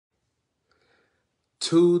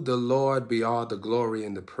To the Lord be all the glory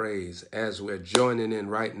and the praise as we're joining in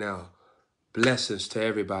right now. Blessings to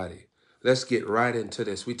everybody. Let's get right into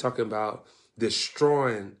this. We're talking about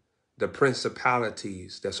destroying the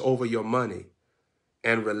principalities that's over your money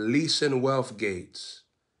and releasing wealth gates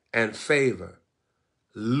and favor,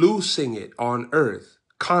 loosing it on earth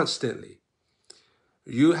constantly.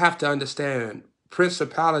 You have to understand,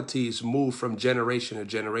 principalities move from generation to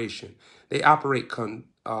generation. They operate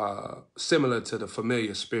similar to the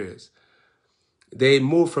familiar spirits. They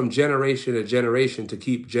move from generation to generation to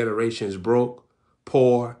keep generations broke,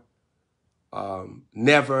 poor,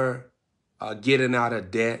 never getting out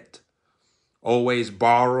of debt, always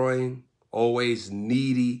borrowing, always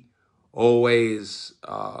needy, always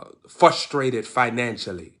frustrated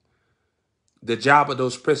financially. The job of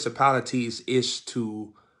those principalities is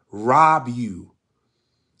to rob you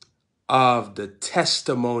of the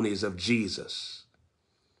testimonies of Jesus.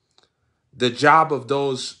 The job of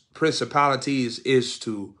those principalities is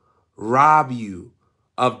to rob you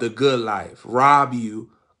of the good life, rob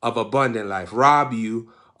you of abundant life, rob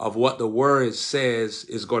you of what the word says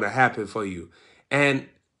is going to happen for you. And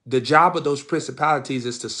the job of those principalities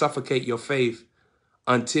is to suffocate your faith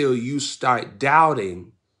until you start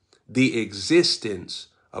doubting the existence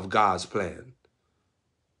of God's plan.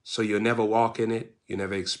 So you'll never walk in it, you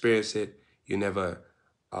never experience it, you never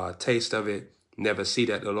taste of it, never see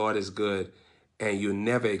that the Lord is good, and you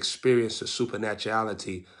never experience the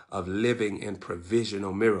supernaturality of living in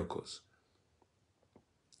provisional miracles.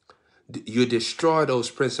 You destroy those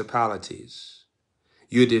principalities.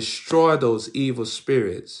 You destroy those evil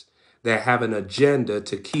spirits that have an agenda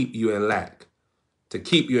to keep you in lack, to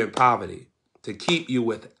keep you in poverty, to keep you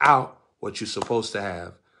without what you're supposed to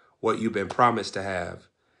have, what you've been promised to have.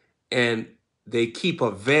 And they keep a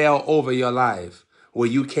veil over your life where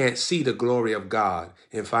you can't see the glory of God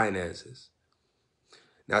in finances.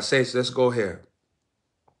 Now, saints, let's go here.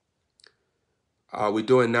 We're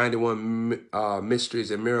doing 91 mysteries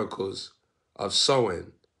and miracles of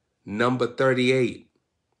sowing. Number 38.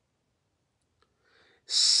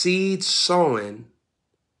 Seed sowing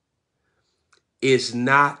is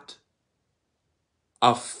not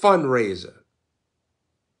a fundraiser.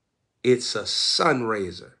 It's a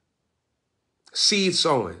sunraiser. Seed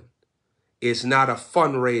sowing is not a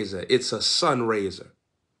fundraiser. It's a sunraiser.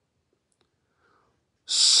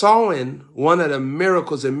 Sowing, one of the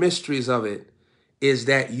miracles and mysteries of it is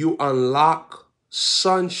that you unlock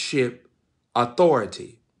sonship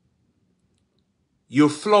authority. You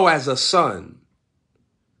flow as a son.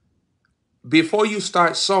 Before you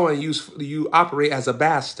start sowing, you operate as a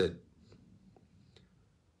bastard.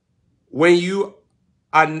 When you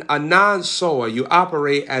are a non-sower, you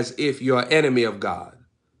operate as if you're an enemy of God.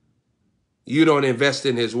 You don't invest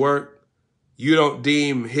in his work. You don't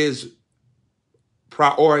deem his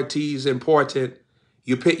priorities important.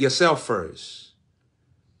 You put yourself first.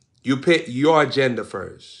 You put your agenda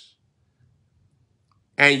first.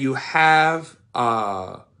 And you have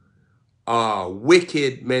a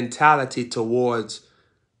wicked mentality towards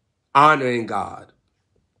honoring God.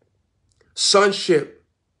 Sonship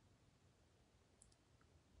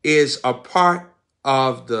is a part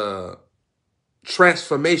of the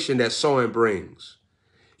transformation that sowing brings.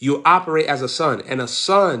 You operate as a son, and a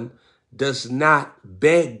son does not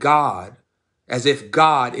beg God as if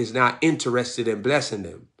God is not interested in blessing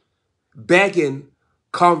them. Begging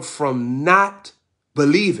comes from not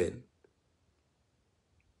believing.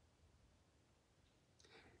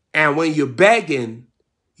 And when you're begging,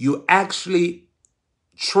 you actually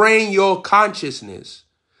train your consciousness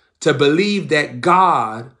to believe that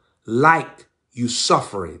God like you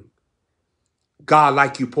suffering. God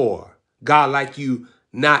like you poor. God like you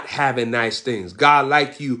not having nice things. God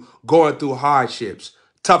like you going through hardships,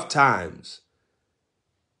 tough times.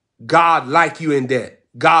 God like you in debt.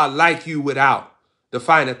 God like you without the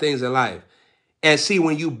finer things in life. And see,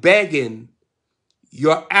 when you begging,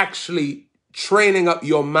 you're actually training up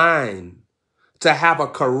your mind to have a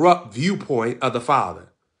corrupt viewpoint of the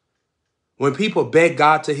Father. When people beg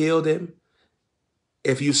God to heal them,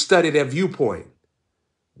 if you study their viewpoint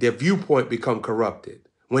become corrupted.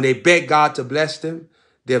 When they beg God to bless them,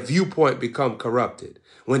 their viewpoint become corrupted.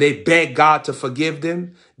 When they beg God to forgive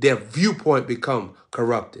them, their viewpoint become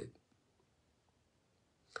corrupted.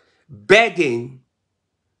 Begging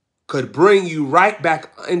could bring you right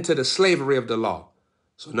back into the slavery of the law.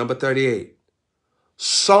 So number 38,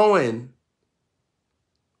 sowing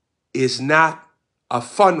is not a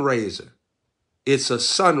fundraiser. It's a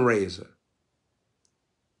sunraiser.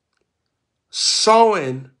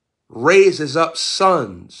 Sowing raises up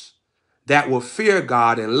sons that will fear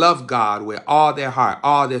God and love God with all their heart,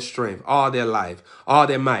 all their strength, all their life, all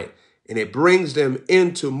their might. And it brings them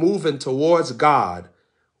into moving towards God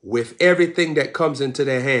with everything that comes into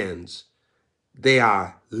their hands. They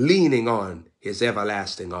are leaning on his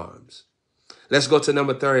everlasting arms. Let's go to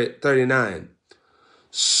number 39.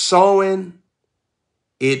 Sowing,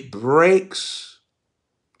 it breaks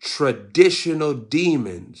traditional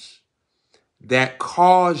demons that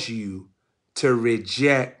cause you to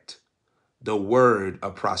reject the word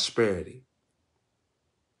of prosperity,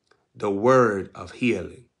 the word of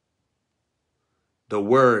healing, the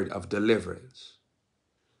word of deliverance.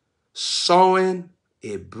 Sowing,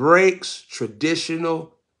 it breaks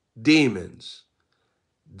traditional demons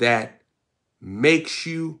that makes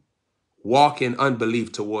you walk in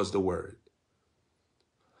unbelief towards the word.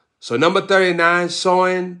 So number 39,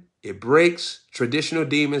 sowing, it breaks traditional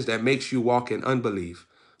demons that makes you walk in unbelief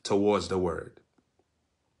towards the word.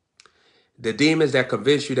 The demons that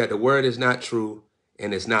convince you that the word is not true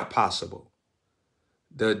and it's not possible.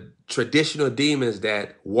 The traditional demons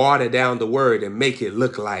that water down the word and make it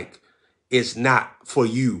look like it's not for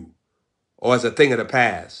you or it's a thing of the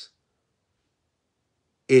past.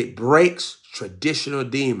 It breaks traditional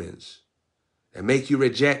demons that make you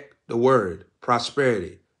reject the word,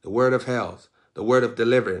 prosperity, the word of health, the word of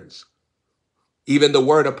deliverance, even the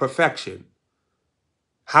word of perfection.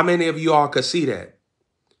 How many of you all could see that?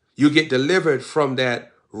 You get delivered from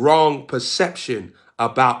that wrong perception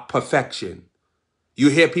about perfection. You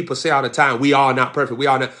hear people say all the time, we are not perfect. We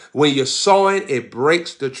are not. When you're sowing, it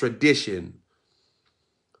breaks the tradition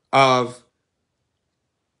of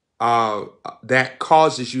that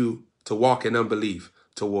causes you to walk in unbelief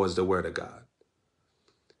towards the word of God.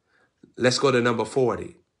 Let's go to number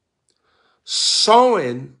 40.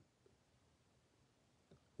 Sowing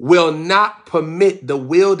will not permit the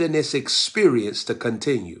wilderness experience to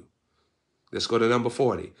continue. Let's go to number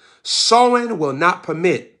 40. Sowing will not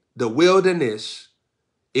permit the wilderness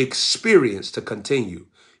experience to continue.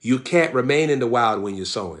 You can't remain in the wild when you're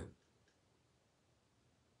sowing.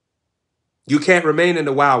 You can't remain in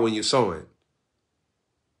the wild when you're sowing.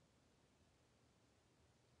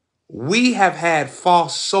 We have had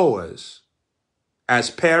false sowers as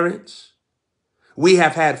parents. We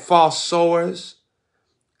have had false sowers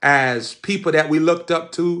as people that we looked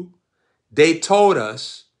up to. They told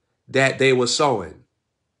us that they were sowing,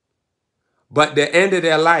 but the end of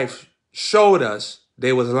their life showed us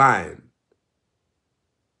they was lying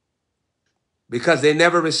because they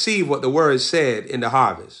never received what the word said in the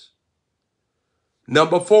harvest.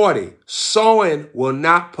 Number 40, sowing will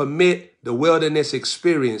not permit the wilderness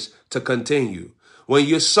experience to continue. When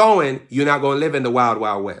you're sowing, you're not going to live in the wild,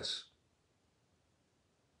 wild west.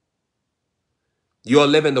 You'll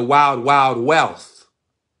live in the wild, wild wealth.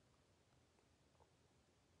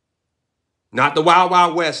 Not the wild,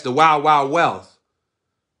 wild west, the wild, wild wealth.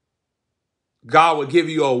 God will give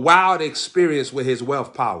you a wild experience with his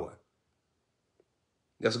wealth power.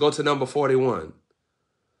 Let's go to number 41.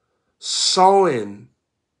 Sowing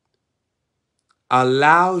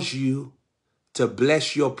allows you to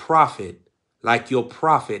bless your prophet like your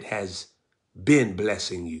prophet has been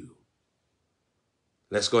blessing you.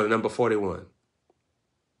 Let's go to number 41.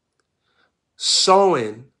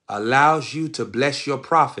 Sowing allows you to bless your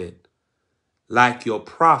prophet like your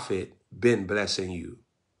prophet been blessing you.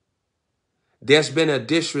 There's been a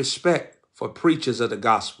disrespect for preachers of the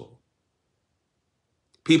gospel.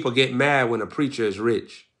 People get mad when a preacher is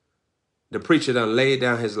rich. The preacher done laid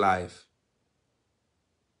down his life.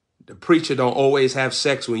 The preacher don't always have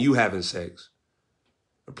sex when you having sex.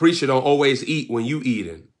 The preacher don't always eat when you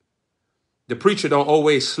eating. The preacher don't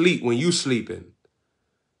always sleep when you sleeping.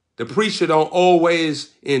 The preacher don't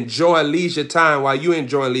always enjoy leisure time while you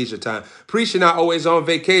enjoying leisure time. Preacher not always on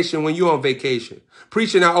vacation when you on vacation.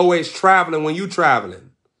 Preacher not always traveling when you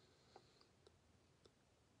traveling.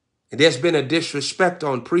 And there's been a disrespect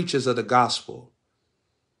on preachers of the gospel.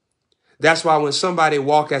 That's why when somebody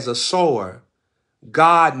walk as a sower,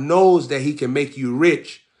 God knows that he can make you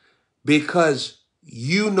rich because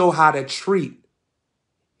you know how to treat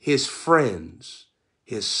his friends,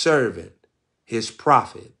 his servant, his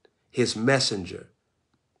prophet, his messenger.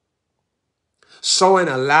 Sowing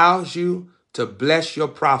allows you to bless your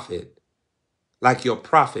prophet like your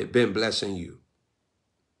prophet been blessing you.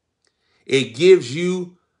 It gives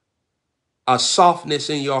you a softness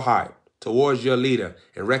in your heart towards your leader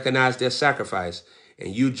and recognize their sacrifice,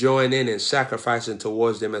 and you join in and sacrificing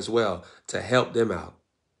towards them as well to help them out.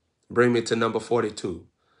 Bring me to number 42.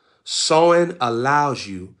 Sowing allows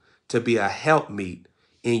you to be a helpmeet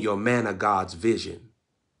in your man of God's vision.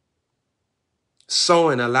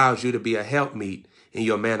 Sowing allows you to be a helpmeet in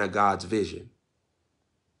your man of God's vision.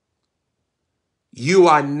 You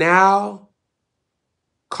are now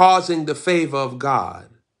causing the favor of God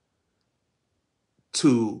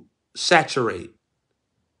to saturate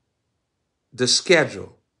the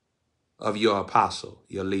schedule of your apostle,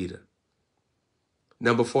 your leader.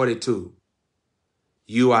 Number 42,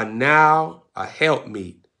 you are now a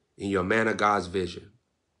helpmeet in your man of God's vision.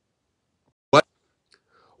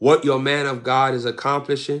 What your man of God is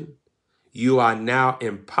accomplishing, you are now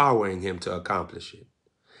empowering him to accomplish it.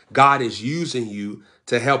 God is using you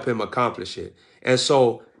to help him accomplish it. And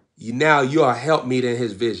so now you are a helpmeet in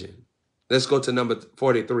his vision. Let's go to number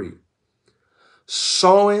 43.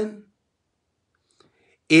 Sowing,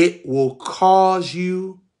 it will cause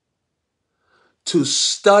you to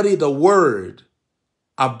study the word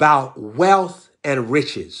about wealth and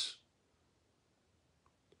riches.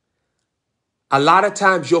 A lot of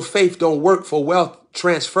times your faith don't work for wealth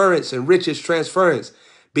transference and riches transference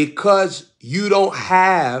because you don't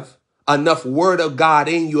have enough word of God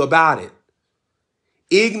in you about it.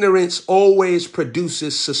 Ignorance always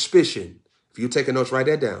produces suspicion. If you're taking notes, write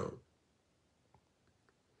that down.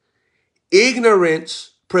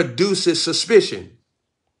 Ignorance produces suspicion.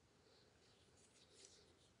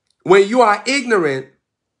 When you are ignorant,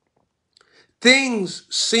 things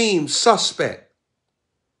seem suspect.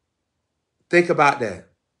 Think about that.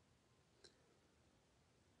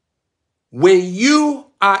 When you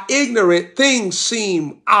are ignorant, things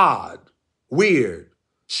seem odd, weird,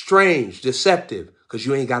 strange, deceptive, because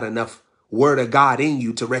you ain't got enough word of God in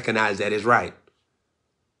you to recognize that is right.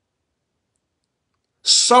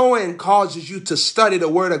 Sowing causes you to study the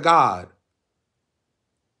word of God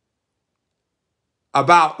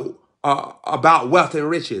about wealth and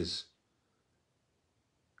riches.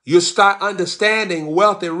 You start understanding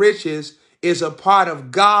wealth and riches is a part of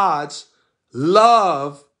God's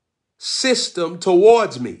love system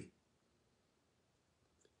towards me.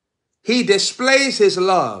 He displays his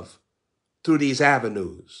love through these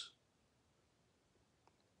avenues.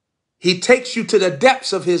 He takes you to the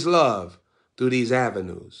depths of his love through these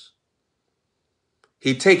avenues.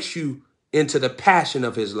 He takes you into the passion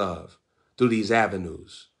of his love through these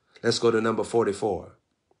avenues. Let's go to number 44.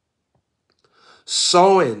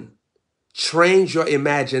 Sowing trains your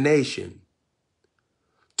imagination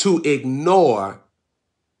to ignore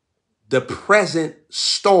the present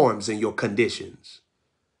storms in your conditions.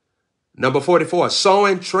 Number 44,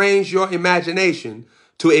 sowing trains your imagination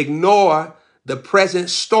to ignore the present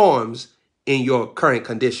storms in your current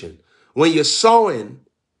condition. When you're sowing,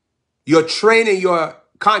 you're training your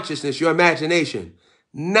consciousness, your imagination,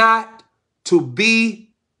 not to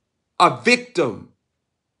be a victim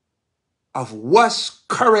of what's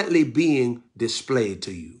currently being displayed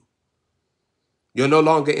to you. You're no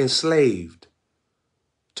longer enslaved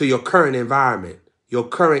to your current environment, your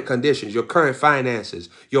current conditions, your current finances,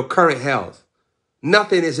 your current health.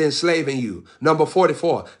 Nothing is enslaving you. Number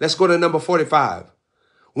 44. Let's go to number 45.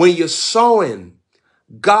 When you're sowing,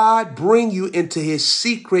 God bring you into his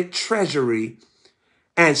secret treasury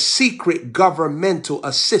and secret governmental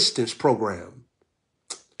assistance program.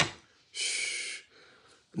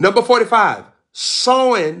 Number 45.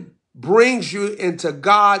 Sowing brings you into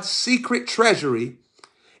God's secret treasury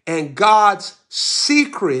and God's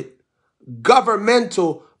secret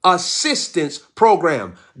governmental assistance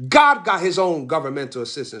program. God got his own governmental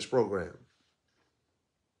assistance program.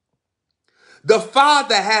 The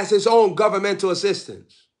Father has his own governmental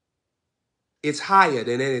assistance. It's higher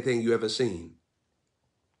than anything you ever seen.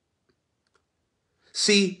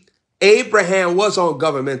 See, Abraham was on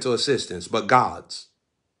governmental assistance, but God's.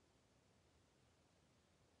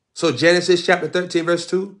 So Genesis chapter 13, verse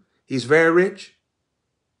 2, he's very rich.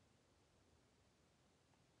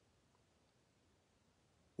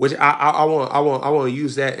 Which I want to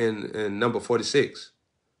use that in number 46.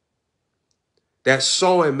 That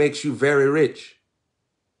sowing makes you very rich.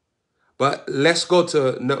 But let's go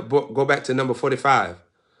back to number 45.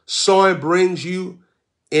 Sowing brings you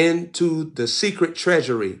into the secret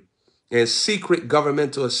treasury and secret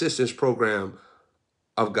governmental assistance program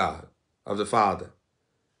of God, of the Father.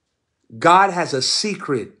 God has a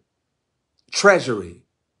secret treasury.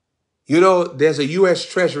 You know, there's a U.S.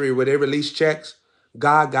 Treasury where they release checks.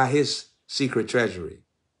 God got his secret treasury.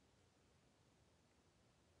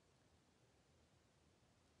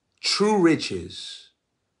 True riches,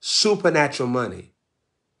 supernatural money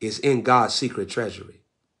is in God's secret treasury.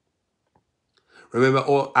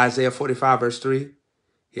 Remember Isaiah 45 verse 3?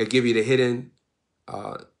 He'll give you the hidden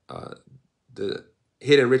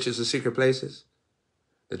riches of secret places,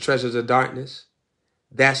 the treasures of darkness.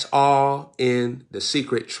 That's all in the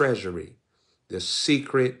secret treasury, the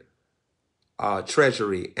secret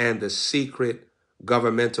Treasury and the secret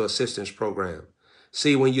governmental assistance program.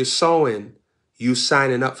 See, when you're sowing, you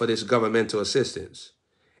signing up for this governmental assistance,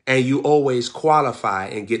 and you always qualify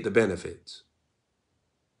and get the benefits.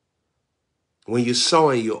 When you're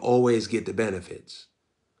sowing, you always get the benefits.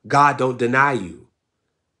 God don't deny you.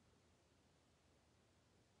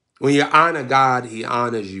 When you honor God, he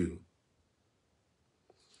honors you.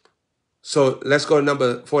 So let's go to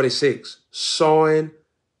number 46. Sowing.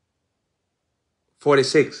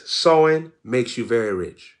 46. Sowing makes you very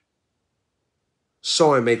rich.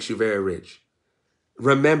 Sowing makes you very rich.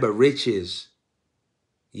 Remember, riches,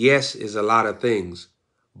 yes, is a lot of things,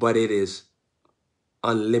 but it is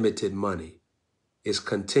unlimited money. It's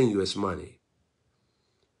continuous money.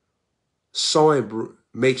 Sowing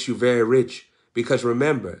makes you very rich because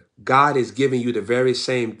remember, God is giving you the very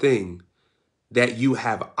same thing that you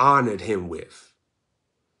have honored him with.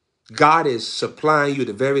 God is supplying you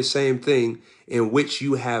the very same thing in which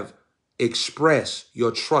you have expressed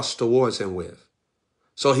your trust towards him with.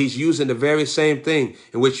 So he's using the very same thing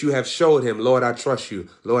in which you have showed him, Lord, I trust you.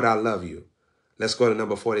 Lord, I love you. Let's go to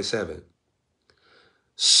number 47.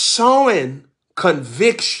 Sowing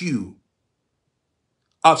convicts you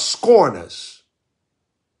of scorners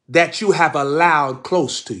that you have allowed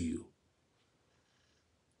close to you.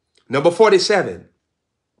 Number 47.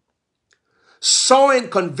 Sowing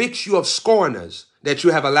convicts you of scorners that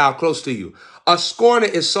you have allowed close to you. A scorner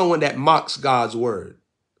is someone that mocks God's word.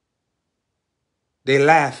 They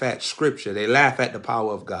laugh at scripture. They laugh at the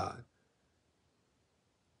power of God.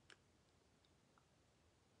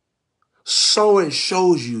 Sowing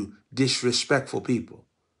shows you disrespectful people.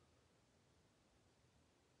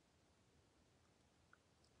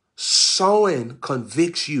 Sowing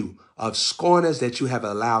convicts you of scorners that you have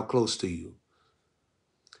allowed close to you.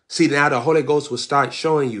 See, now the Holy Ghost will start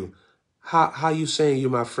showing you, how you saying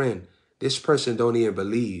you're my friend? This person don't even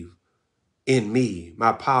believe in me,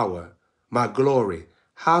 my power, my glory.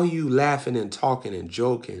 How you laughing and talking and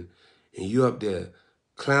joking and you up there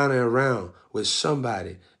clowning around with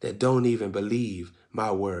somebody that don't even believe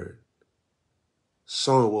my word?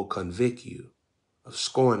 Someone will convict you of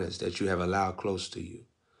scorners that you have allowed close to you.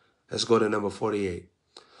 Let's go to number 48.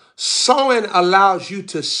 Sowing allows you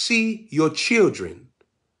to see your children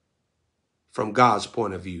from God's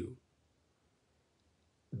point of view.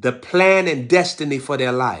 The plan and destiny for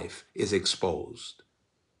their life is exposed.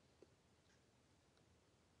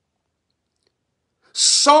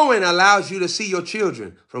 Sowing allows you to see your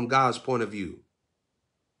children from God's point of view.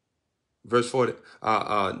 Verse 40,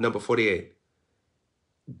 number 48.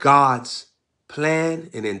 God's plan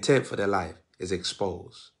and intent for their life is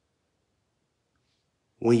exposed.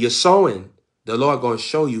 When you're sowing, the Lord going to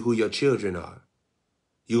show you who your children are.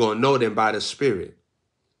 You're going to know them by the Spirit.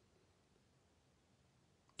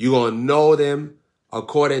 You're going to know them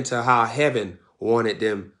according to how heaven wanted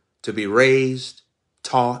them to be raised,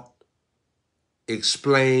 taught,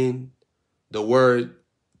 explained, the word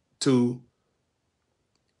to,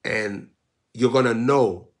 and you're going to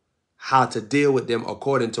know how to deal with them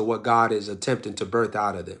according to what God is attempting to birth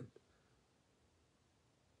out of them.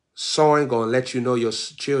 Sowing going to let you know your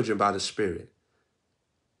children by the Spirit.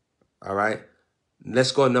 All right.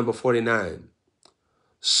 Let's go to number 49.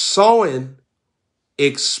 Sowing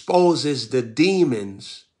exposes the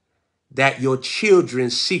demons that your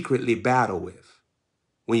children secretly battle with.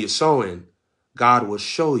 When you're sowing, God will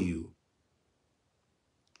show you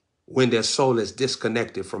when their soul is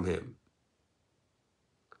disconnected from him.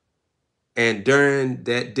 And during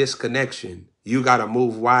that disconnection, you got to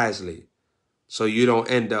move wisely so you don't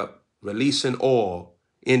end up releasing oil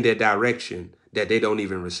in their direction that they don't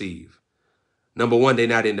even receive. Number one, they're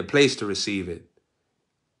not in the place to receive it.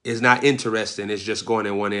 It's not interesting. It's just going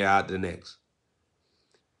in one ear out the next.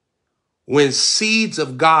 When seeds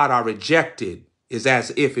of God are rejected, it's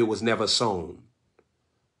as if it was never sown.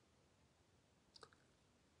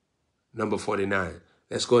 Number 49.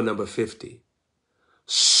 Let's go to number 50.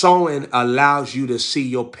 Sowing allows you to see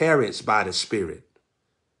your parents by the Spirit.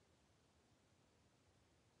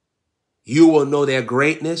 You will know their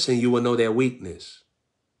greatness and you will know their weakness.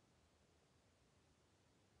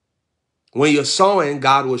 When you're sowing,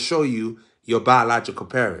 God will show you your biological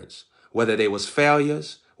parents, whether they was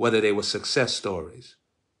failures, whether they were success stories.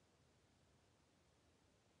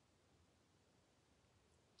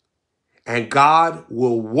 And God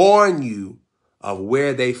will warn you of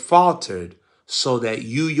where they faltered so that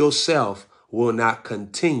you yourself will not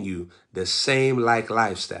continue the same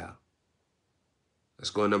lifestyle.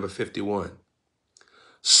 Let's go to number 51.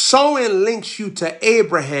 Sowing links you to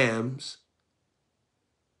Abraham's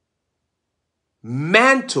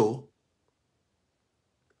mantle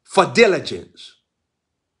for diligence.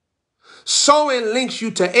 Sowing links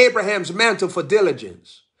you to Abraham's mantle for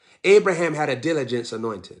diligence. Abraham had a diligence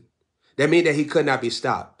anointing. That means that he could not be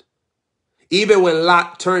stopped. Even when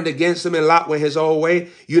Lot turned against him and Lot went his own way,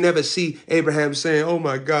 you never see Abraham saying, oh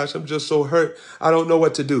my gosh, I'm just so hurt. I don't know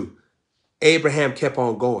what to do. Abraham kept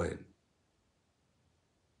on going.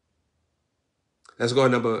 Let's go to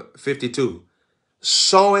number 52.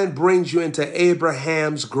 Sowing brings you into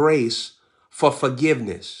Abraham's grace for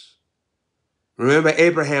forgiveness. Remember,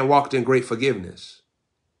 Abraham walked in great forgiveness.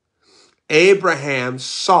 Abraham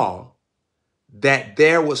saw that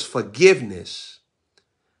there was forgiveness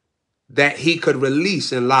that he could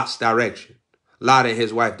release in Lot's direction, Lot and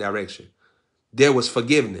his wife's direction. There was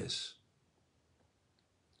forgiveness.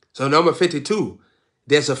 So number 52,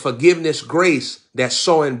 there's a forgiveness grace that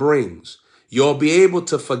sowing brings. You'll be able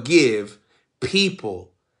to forgive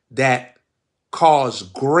people that cause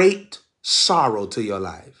great sorrow to your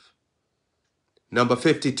life. Number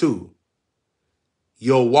 52,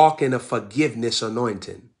 you'll walk in a forgiveness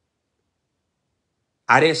anointing.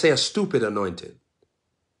 I didn't say a stupid anointing.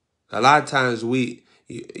 A lot of times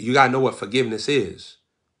you got to know what forgiveness is.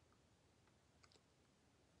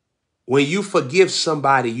 When you forgive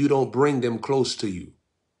somebody, you don't bring them close to you.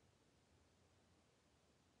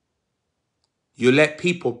 You let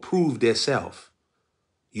people prove themselves.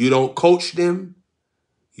 You don't coach them.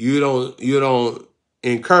 You don't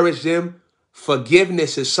encourage them.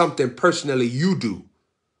 Forgiveness is something personally you do.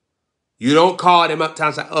 You don't call them up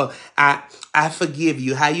and say, oh, I forgive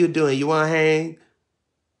you. How you doing? You want to hang?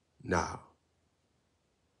 No.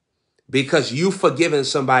 Because you forgiving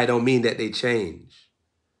somebody don't mean that they change.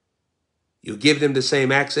 You give them the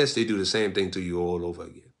same access, they do the same thing to you all over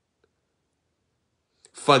again.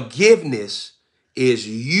 Forgiveness is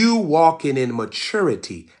you walking in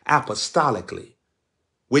maturity apostolically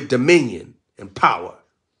with dominion and power.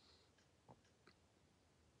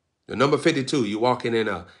 The number 52, you walking in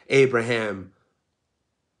a Abraham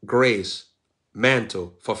grace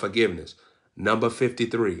mantle for forgiveness. Number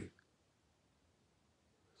 53.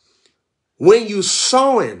 When you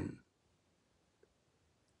sowing,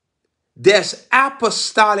 there's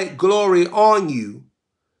apostolic glory on you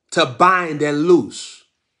to bind and loose.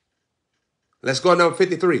 Let's go to number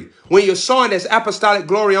 53. When you're sowing, there's apostolic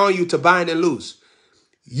glory on you to bind and loose.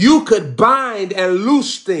 You could bind and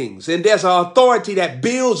loose things, and there's an authority that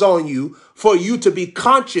builds on you for you to be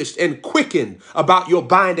conscious and quickened about your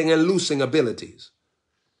binding and loosing abilities.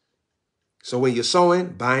 So when you're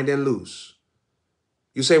sowing, bind and loose.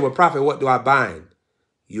 You say, well, prophet, what do I bind?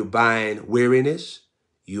 You bind weariness.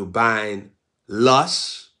 You bind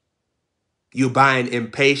lust. You bind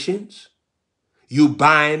impatience. You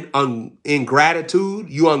bind ingratitude.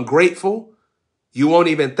 You ungrateful. You won't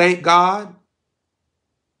even thank God.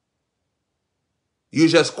 You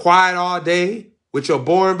just quiet all day with your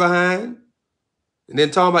boring behind. And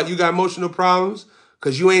then talking about you got emotional problems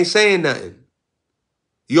because you ain't saying nothing.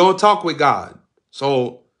 You don't talk with God.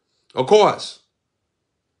 So, of course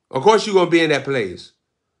you're going to be in that place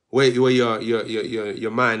where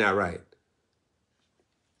your mind not right.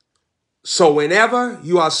 So whenever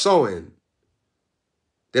you are sowing,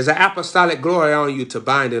 there's an apostolic glory on you to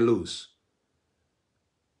bind and loose.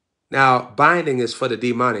 Now, binding is for the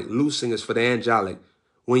demonic. Loosing is for the angelic.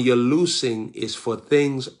 When you're loosing, is for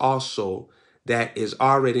things also that is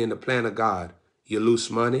already in the plan of God. You lose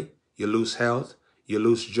money. You lose health. You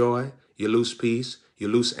lose joy. You lose peace. You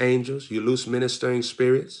lose angels. You lose ministering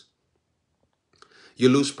spirits. You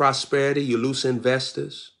lose prosperity. You lose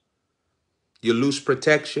investors. You lose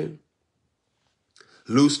protection.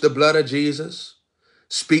 Loose the blood of Jesus.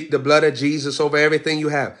 Speak the blood of Jesus over everything you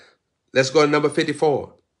have. Let's go to number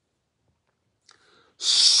 54.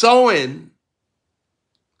 Sowing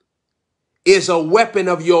is a weapon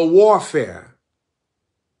of your warfare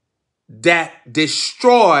that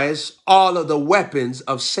destroys all of the weapons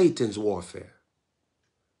of Satan's warfare.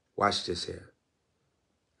 Watch this here.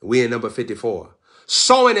 We in number 54.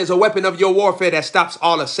 Sowing is a weapon of your warfare that stops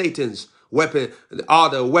all of Satan's weapon, all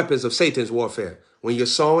the weapons of Satan's warfare. When you're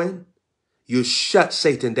sowing, you shut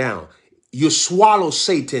Satan down. You swallow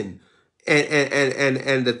Satan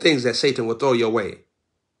and the things that Satan will throw your way.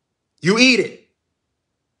 You eat it.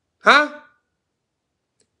 Huh?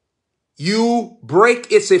 You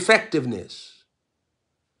break its effectiveness.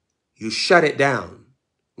 You shut it down.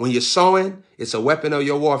 When you're sowing, it's a weapon of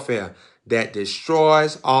your warfare that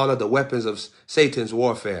destroys all of the weapons of Satan's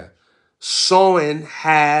warfare. Sowing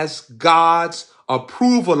has God's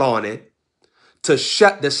approval on it to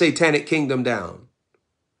shut the satanic kingdom down.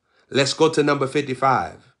 Let's go to number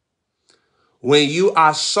 55. When you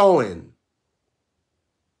are sowing,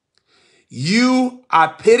 You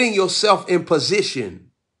are putting yourself in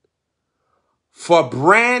position for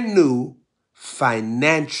brand new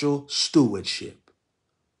financial stewardship.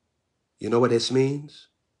 You know what this means?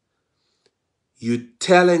 You're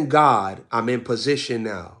telling God, I'm in position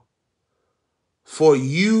now for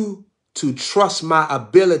you to trust my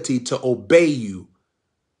ability to obey you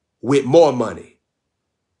with more money.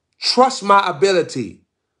 Trust my ability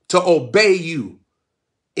to obey you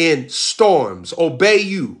in storms. Obey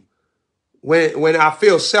you when I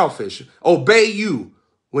feel selfish. Obey you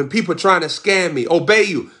when people are trying to scam me. Obey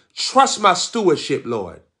you. Trust my stewardship,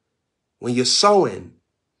 Lord. When you're sowing,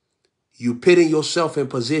 you putting yourself in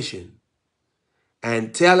position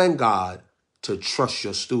and telling God to trust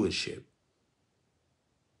your stewardship.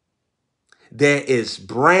 There is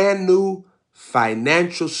brand new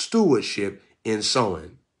financial stewardship in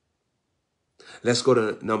sowing. Let's go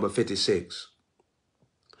to number 56.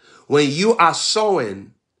 When you are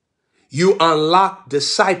sowing, you unlock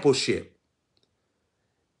discipleship.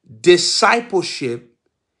 Discipleship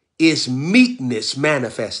is meekness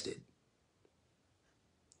manifested.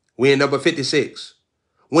 We're in number 56.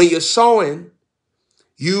 When you're sowing,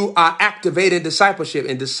 you are activating discipleship,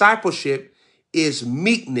 and discipleship is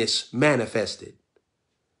meekness manifested.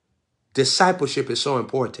 Discipleship is so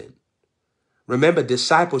important. Remember,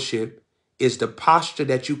 discipleship is the posture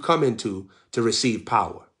that you come into to receive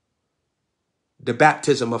power. The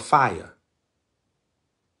baptism of fire,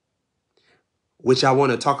 which I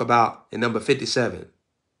want to talk about in number 57.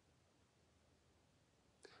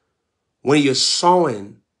 When you're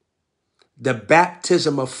sowing, the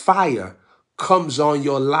baptism of fire comes on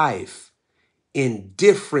your life in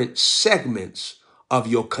different segments of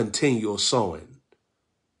your continual sowing.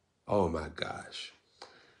 Oh my gosh.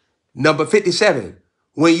 Number 57.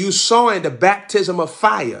 When you sowing the baptism of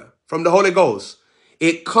fire from the Holy Ghost,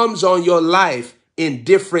 it comes on your life in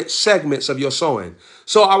different segments of your sowing.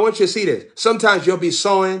 So I want you to see this. Sometimes you'll be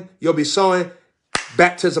sowing,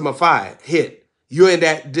 baptism of fire hit. You're in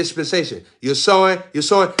that dispensation. You're sowing,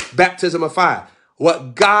 baptism of fire.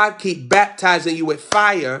 What God keep baptizing you with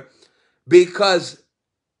fire, because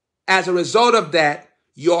as a result of that,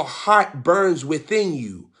 your heart burns within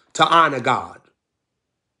you to honor God.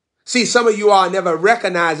 See, some of you all never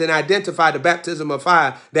recognize and identify the baptism of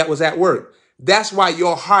fire that was at work. That's why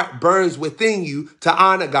your heart burns within you to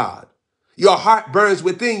honor God. Your heart burns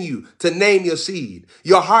within you to name your seed.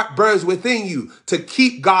 Your heart burns within you to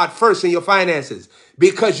keep God first in your finances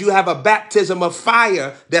because you have a baptism of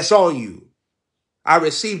fire that's on you. I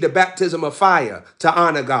received the baptism of fire to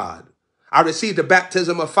honor God. I received the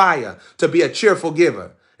baptism of fire to be a cheerful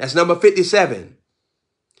giver. That's number 57.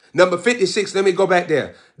 Number 56, let me go back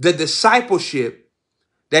there. The discipleship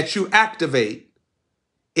that you activate,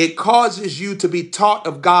 it causes you to be taught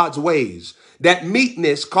of God's ways. That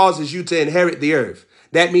meekness causes you to inherit the earth.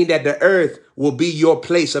 That means that the earth will be your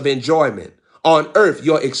place of enjoyment. On earth,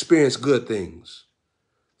 you'll experience good things.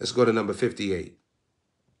 Let's go to number 58.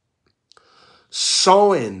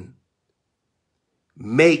 Sowing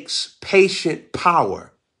makes patient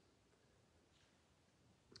power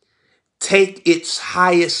take its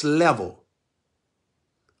highest level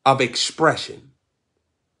of expression.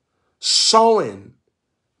 Sowing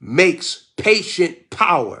makes patient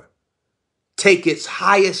power take its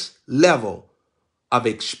highest level of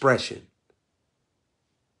expression.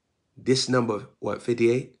 This number, what,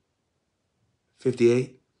 58?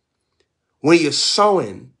 58? When you're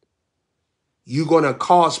sowing, you're going to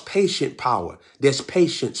cause patient power. There's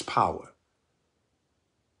patience power.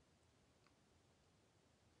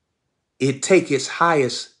 It takes its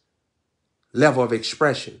highest level of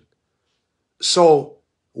expression. So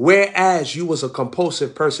whereas you was a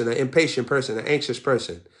compulsive person, an impatient person, an anxious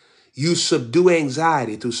person, you subdue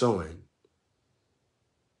anxiety through sowing.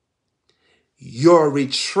 You're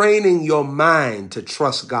retraining your mind to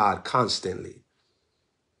trust God constantly.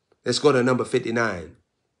 Let's go to number 59.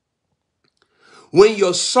 When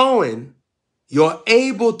you're sowing, you're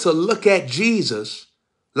able to look at Jesus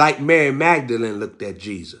like Mary Magdalene looked at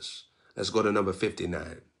Jesus. Let's go to number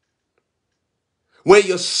 59. When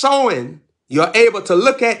you're sowing, you're able to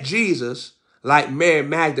look at Jesus like Mary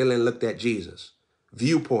Magdalene looked at Jesus.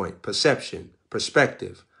 Viewpoint, perception,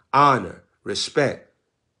 perspective, honor, respect,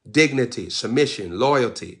 dignity, submission,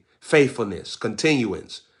 loyalty, faithfulness,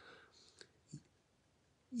 continuance.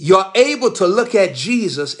 You're able to look at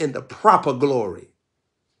Jesus in the proper glory.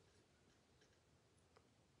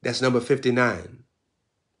 That's number 59.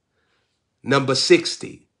 Number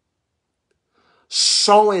 60.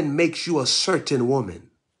 Sowing makes you a certain woman.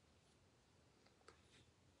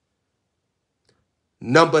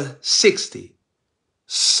 Number 60.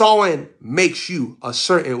 Sowing makes you a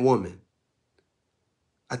certain woman.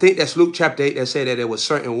 I think that's Luke chapter 8 that said that there was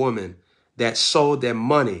certain women that sold their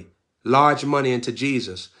money, large money into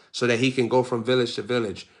Jesus so that he can go from village to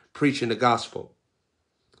village preaching the gospel.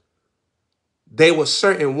 They were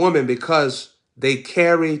certain women because they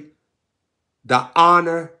carried the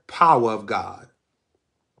honor power of God.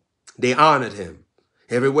 They honored him.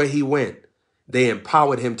 Everywhere he went, they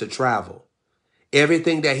empowered him to travel.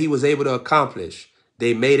 Everything that he was able to accomplish,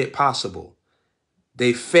 they made it possible.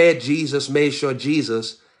 They fed Jesus, made sure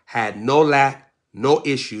Jesus had no lack, no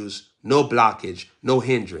issues, no blockage, no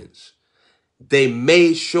hindrance. They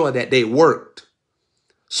made sure that they worked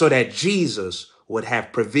so that Jesus would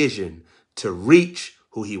have provision to reach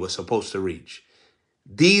who he was supposed to reach.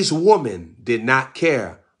 These women did not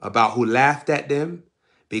care about who laughed at them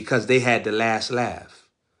because they had the last laugh.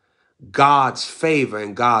 God's favor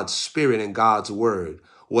and God's spirit and God's word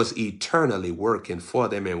was eternally working for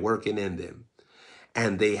them and working in them.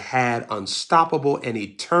 And they had unstoppable and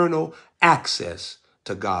eternal access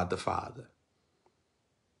to God the Father.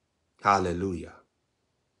 Hallelujah.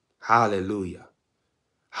 Hallelujah.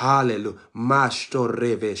 Hallelujah.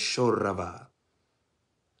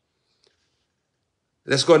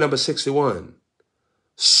 Let's go to number 61.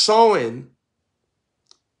 Sowing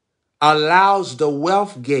allows the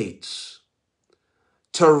wealth gates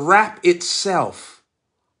to wrap itself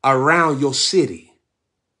around your city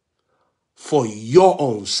for your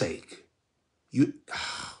own sake. You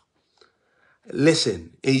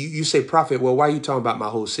listen, and you say, prophet, well, why are you talking about my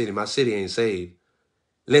whole city? My city ain't saved.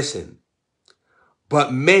 Listen,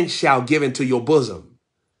 but men shall give into your bosom.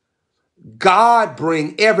 God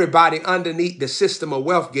bring everybody underneath the system of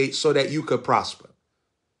wealth gates so that you could prosper.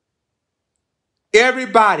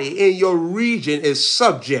 Everybody in your region is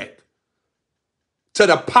subject to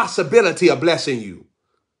the possibility of blessing you.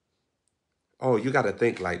 Oh, you got to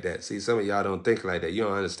think like that. See, some of y'all don't think like that. You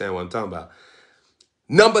don't understand what I'm talking about.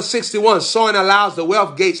 Number 61, sowing allows the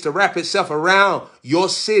wealth gates to wrap itself around your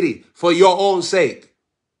city for your own sake.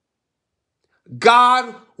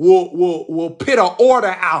 God will put an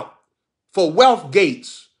order out for wealth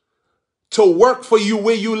gates to work for you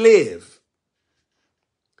where you live.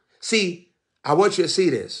 See, I want you to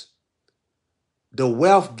see this. The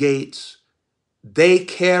wealth gates, they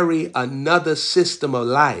carry another system of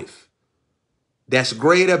life that's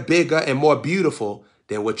greater, bigger, and more beautiful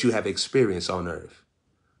than what you have experienced on earth.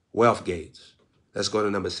 Wealth gates. Let's go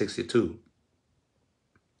to number 62.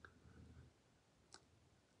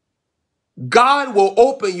 God will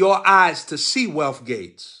open your eyes to see wealth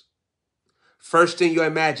gates. First in your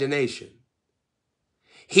imagination.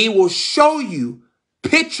 He will show you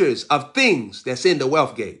pictures of things that's in the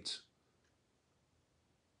wealth gates.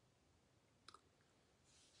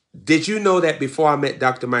 Did you know that before I met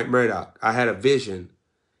Dr. Mike Murdoch, I had a vision,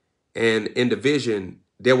 and in the vision,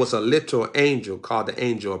 there was a little angel called the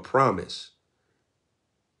angel of promise.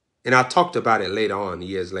 And I talked about it later on,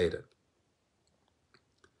 years later.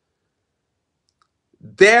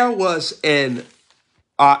 There was an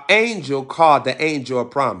angel called the angel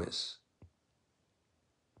of promise.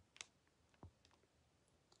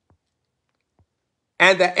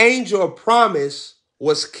 And the angel of promise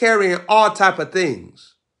was carrying all type of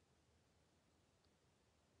things.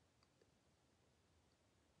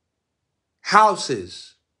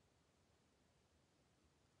 Houses,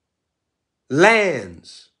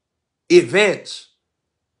 lands, events,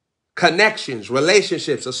 connections,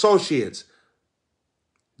 relationships, associates,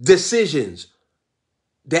 decisions.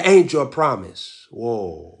 The angel of promise.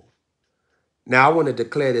 Whoa. Now, I want to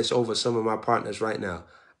declare this over some of my partners right now.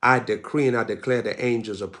 I decree and I declare the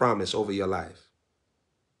angels of promise over your life.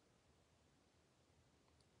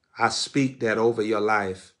 I speak that over your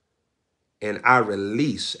life, and I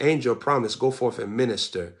release. Angel of promise, go forth and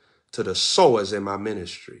minister to the sowers in my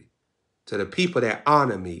ministry, to the people that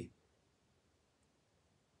honor me.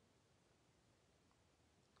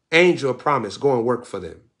 Angel of promise, go and work for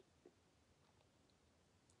them.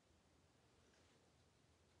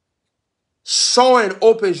 Sowing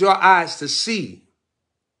opens your eyes to see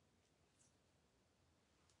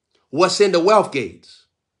what's in the wealth gates.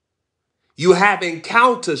 You have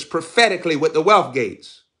encounters prophetically with the wealth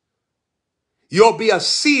gates. You'll be a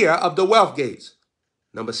seer of the wealth gates.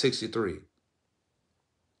 Number 63.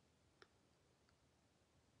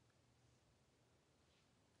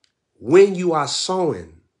 When you are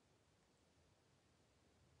sowing,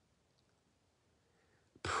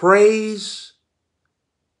 praise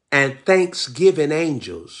and thanksgiving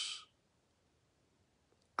angels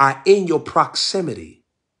are in your proximity,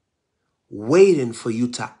 waiting for you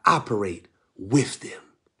to operate with them.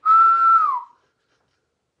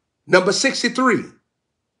 Number 63.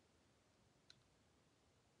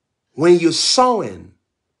 When you're sowing,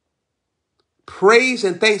 Praise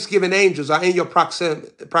and thanksgiving angels are in your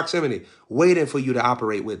proximity, waiting for you to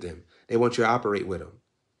operate with them. They want you to operate with them.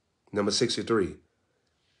 Number 63.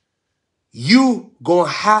 You gonna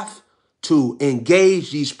have to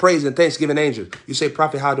engage these praise and thanksgiving angels. You say,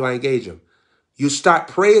 Prophet, how do I engage them? You start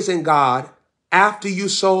praising God after you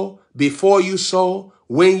sow, before you sow,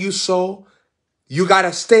 when you sow. You got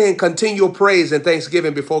to stay in continual praise and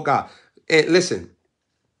thanksgiving before God. And listen,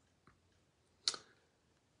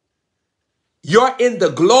 you're in the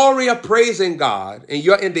glory of praising God and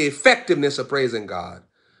you're in the effectiveness of praising God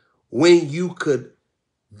when you could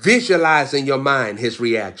visualize in your mind his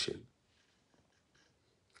reaction.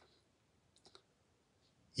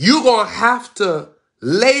 You're going to have to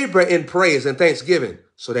labor in praise and thanksgiving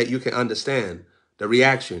so that you can understand the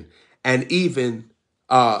reaction and even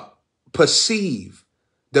perceive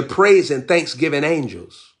the praise and thanksgiving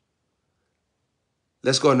angels.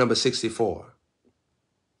 Let's go to number 64.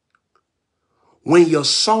 When you're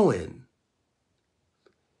sowing,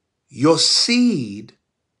 your seed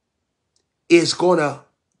is going to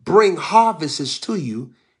bring harvests to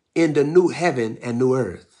you in the new heaven and new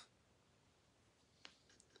earth.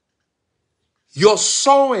 Your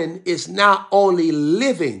sowing is not only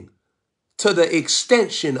living to the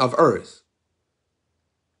extension of earth.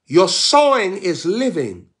 Your sowing is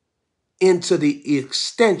living into the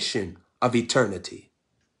extension of eternity.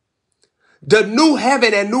 The new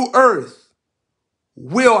heaven and new earth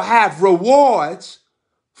will have rewards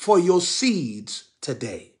for your seeds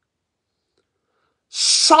today.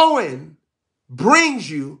 Sowing brings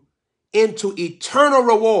you into eternal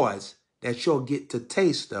rewards that you'll get to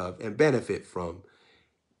taste of and benefit from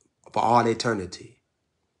for all eternity.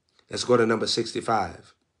 Let's go to number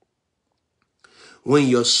 65. When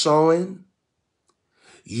you're sowing,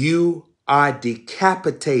 you are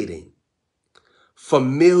decapitating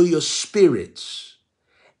familiar spirits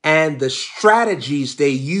and the strategies they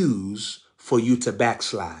use for you to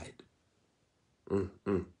backslide.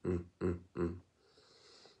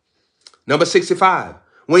 Number 65.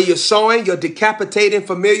 When you're sowing, you're decapitating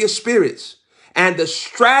familiar spirits and the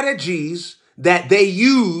strategies that they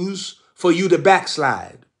use for you to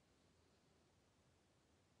backslide.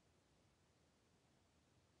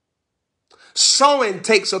 Sowing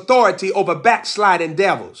takes authority over backsliding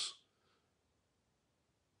devils.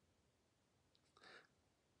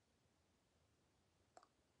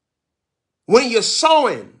 When you're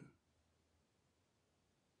sowing,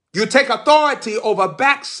 you take authority over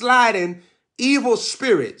backsliding evil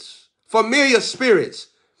spirits, familiar spirits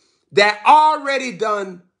that already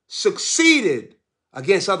done succeeded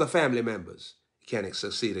against other family members. Can't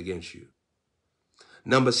succeed against you.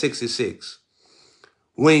 Number 66.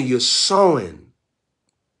 When you're sowing,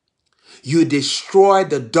 you destroy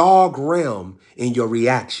the dog realm in your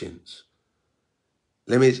reactions.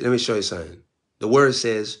 Let me show you something. The word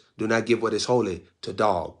says, do not give what is holy to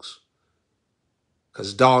dogs.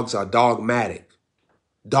 Because dogs are dogmatic.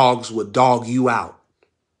 Dogs will dog you out.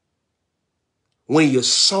 When you're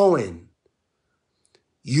sowing,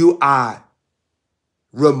 you are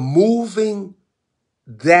removing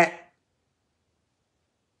that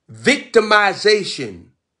victimization,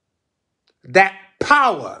 that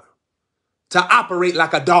power to operate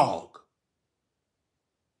like a dog.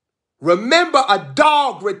 Remember, a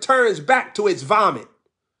dog returns back to its vomit.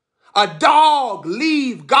 A dog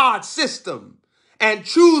leaves God's system and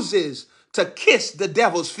chooses to kiss the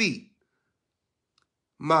devil's feet.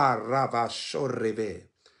 When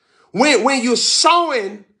you're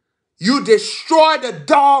sowing, you destroy the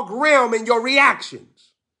dog realm in your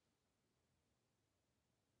reactions.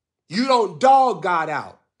 You don't dog God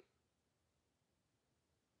out.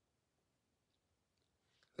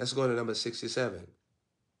 Let's go to number 67.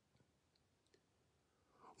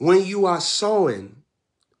 When you are sowing,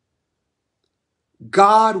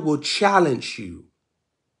 God will challenge you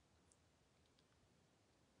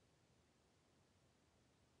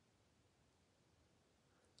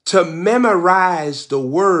to memorize the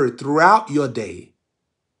word throughout your day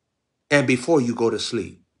and before you go to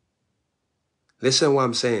sleep. Listen to what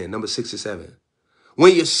I'm saying, number 67.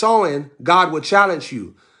 When you're sowing, God will challenge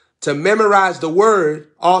you to memorize the word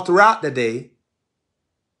all throughout the day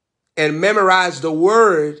and memorize the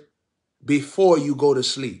word before you go to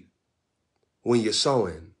sleep. When you're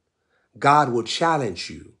sowing, God will challenge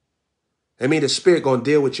you. I mean, the Spirit going to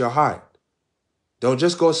deal with your heart. Don't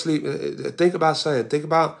just go sleep. Think about something. Think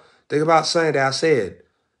about something that I said.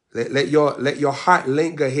 Let your heart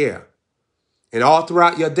linger here. And all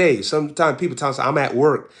throughout your day, sometimes people tell me, I'm at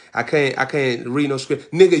work. I can't read no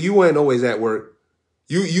script. Nigga, you weren't always at work.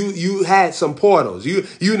 You had some portals. You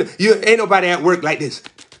ain't nobody at work like this.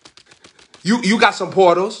 You got some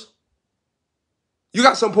portals. You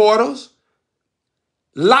got some portals.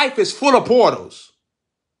 Life is full of portals.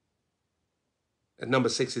 At number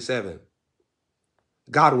 67,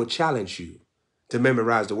 God will challenge you to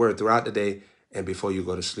memorize the word throughout the day and before you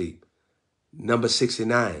go to sleep. Number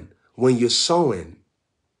 69, when you're sowing,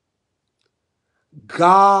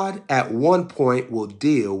 God at one point will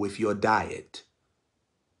deal with your diet.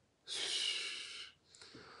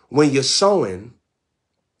 When you're sowing,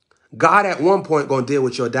 God at one point going to deal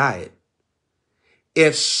with your diet.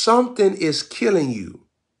 If something is killing you,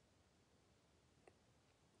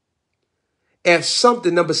 if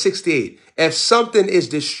something, number 68, if something is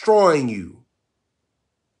destroying you,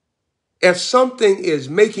 if something is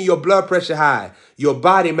making your blood pressure high, your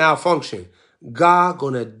body malfunction, God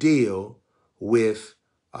going to deal with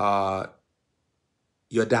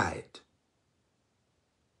your diet.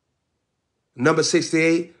 Number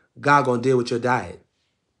 68, God going to deal with your diet.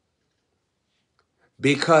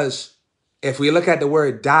 Because if we look at the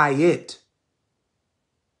word diet,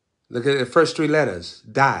 look at the first three letters,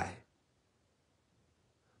 die.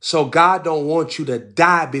 So God don't want you to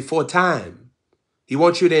die before time. He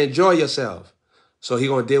wants you to enjoy yourself. So he's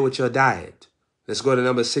going to deal with your diet. Let's go to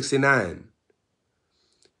number 69.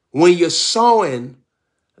 When you're sowing,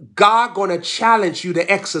 God going to challenge you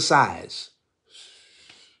to exercise.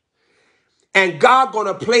 And God going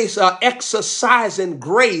to place an exercising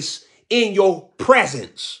grace in your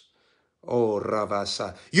presence. Oh,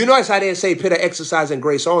 Ravasa. You notice I didn't say put an exercising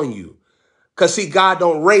grace on you. Because see, God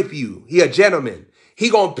don't rape you. He a gentleman. He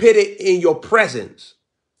going to put it in your presence.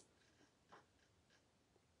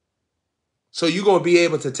 So you're going to be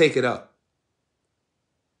able to take it up.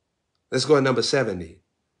 Let's go to number 70.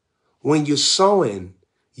 When you're sowing,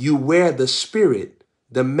 you wear the spirit,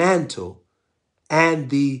 the mantle, and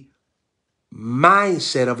the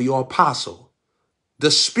mindset of your apostle.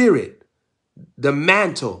 The spirit, the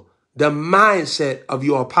mantle, the mindset of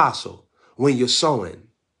your apostle when you're sowing.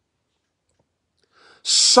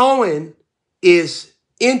 Sowing is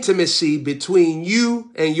intimacy between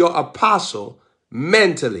you and your apostle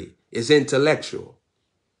mentally. It's intellectual.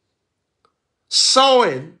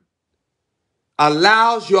 Sowing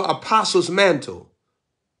allows your apostle's mantle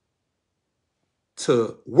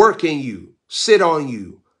to work in you, sit on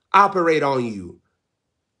you, operate on you.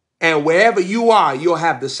 And wherever you are, you'll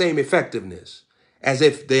have the same effectiveness as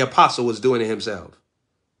if the apostle was doing it himself.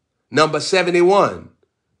 Number 71.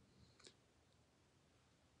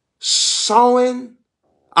 Sowing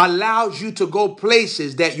allows you to go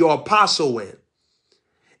places that your apostle went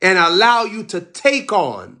and allow you to take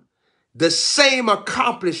on the same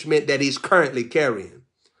accomplishment that he's currently carrying.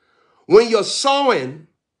 When you're sowing,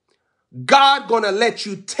 God gonna let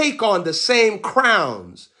you take on the same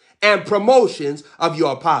crowns and promotions of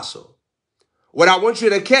your apostle. What I want you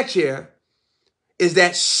to catch here is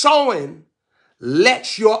that sowing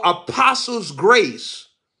lets your apostle's grace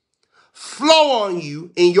flow on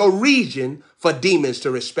you in your region for demons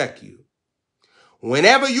to respect you.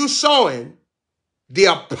 Whenever you're sowing, the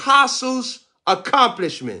apostles'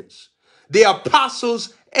 accomplishments, the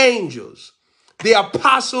apostles' angels, the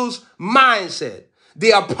apostles' mindset,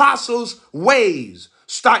 the apostles' ways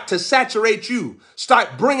start to saturate you,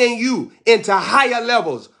 start bringing you into higher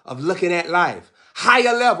levels of looking at life,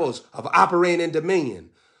 higher levels of operating in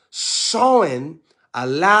dominion. Sowing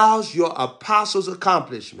allows your apostles'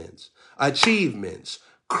 accomplishments, achievements,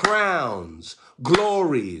 crowns,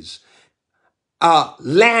 glories,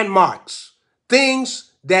 landmarks,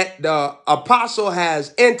 things that the apostle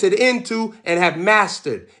has entered into and have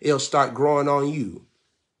mastered. It'll start growing on you.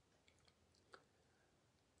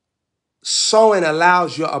 Sowing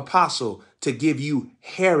allows your apostle to give you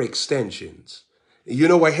hair extensions. You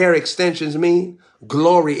know what hair extensions mean?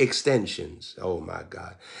 Glory extensions. Oh my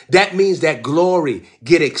God. That means that glory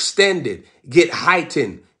get extended, get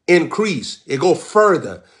heightened, increase. It go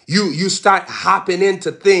further. You start hopping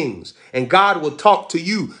into things and God will talk to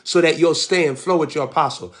you so that you'll stay and flow with your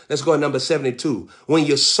apostle. Let's go to number 72. When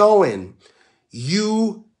you're sowing,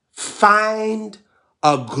 you find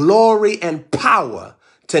a glory and power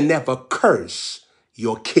to never curse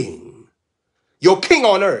your king. Your king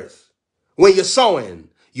on earth. When you're sowing,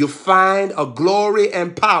 you find a glory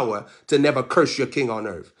and power to never curse your king on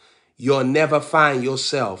earth. You'll never find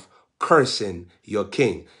yourself cursing your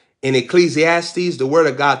king. In Ecclesiastes, the word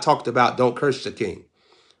of God talked about don't curse the king.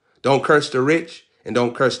 Don't curse the rich and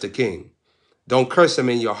don't curse the king. Don't curse him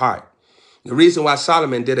in your heart. The reason why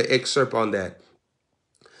Solomon did an excerpt on that,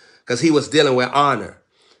 because he was dealing with honor.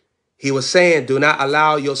 He was saying, do not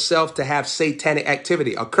allow yourself to have satanic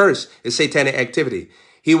activity. A curse is satanic activity.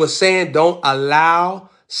 He was saying, don't allow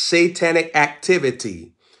satanic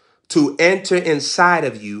activity to enter inside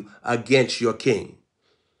of you against your king.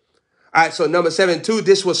 All right, so number 72,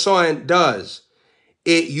 this is what sowing does.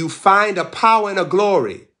 You find a power and a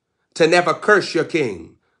glory to never curse your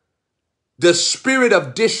king. The spirit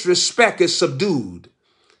of disrespect is subdued,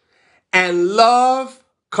 and love,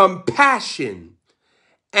 compassion,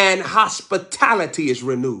 and hospitality is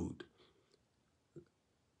renewed.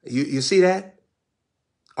 You see that?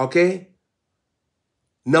 Okay.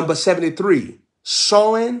 Number 73,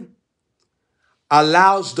 sowing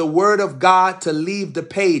allows the word of God to leave the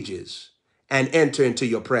pages and enter into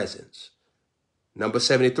your presence. Number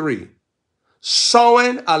 73,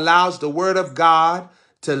 sowing allows the word of God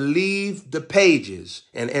to leave the pages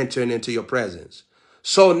and enter into your presence.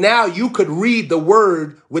 So now you could read the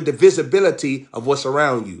word with the visibility of what's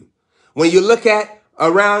around you. When you look at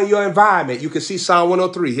around your environment, you can see Psalm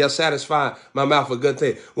 103. He'll satisfy my mouth with good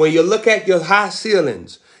things. When you look at your high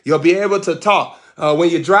ceilings, you'll be able to talk. When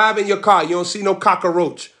you're driving your car, you don't see no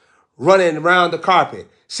cockroach running around the carpet.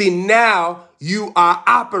 See, now you are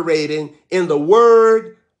operating in the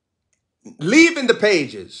word, leaving the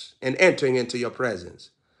pages and entering into your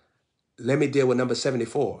presence. Let me deal with number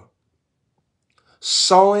 74.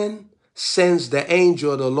 Sowing sends the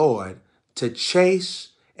angel of the Lord to chase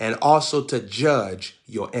and also to judge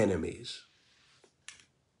your enemies.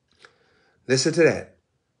 Listen to that.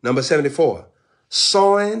 Number 74.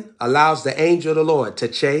 Sowing allows the angel of the Lord to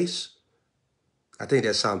chase. I think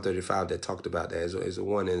that's Psalm 35 that talked about that. Is the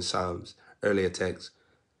one in Psalms earlier text.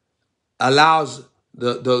 Allows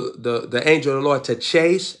the angel of the Lord to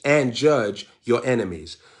chase and judge your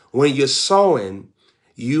enemies. When you're sowing,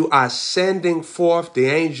 you are sending forth the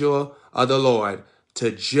angel of the Lord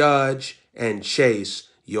to judge and chase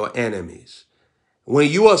your enemies. When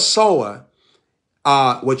you are a sower,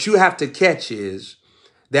 what you have to catch is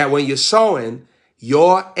that when you're sowing,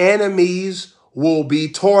 your enemies will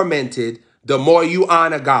be tormented the more you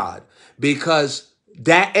honor God, because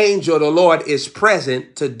that angel of the Lord is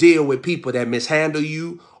present to deal with people that mishandle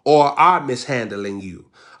you or are mishandling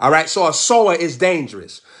you. All right. So a sower is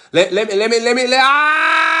dangerous. Let me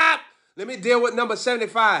deal with number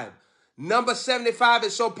 75. Number 75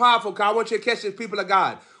 is so powerful because I want you to catch this, people of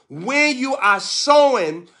God. When you are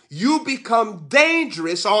sowing, you become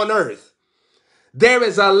dangerous on earth. There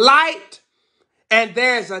is a light and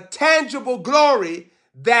there is a tangible glory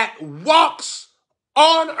that walks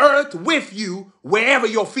on earth with you wherever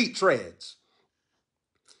your feet treads.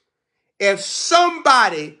 If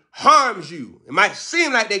somebody harms you, it might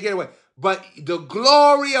seem like they get away, but the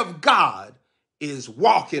glory of God is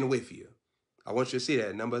walking with you. I want you to see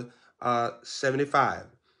that. Number 75.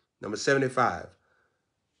 Number 75.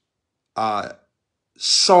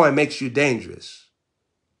 Sowing makes you dangerous.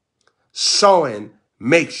 Sowing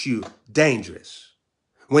makes you dangerous.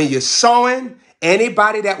 When you're sowing,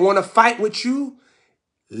 anybody that want to fight with you,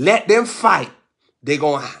 let them fight.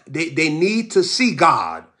 They need to see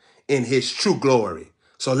God in his true glory.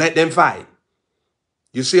 So let them fight.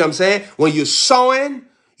 You see what I'm saying? When you're sowing,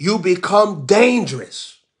 you become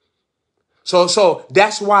dangerous. So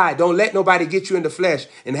that's why don't let nobody get you in the flesh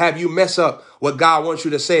and have you mess up what God wants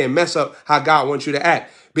you to say and mess up how God wants you to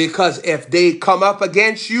act. Because if they come up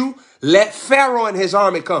against you, let Pharaoh and his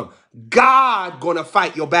army come. God gonna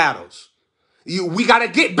fight your battles. We got to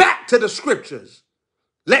get back to the scriptures.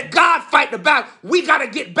 Let God fight the battle. We got to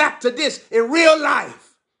get back to this in real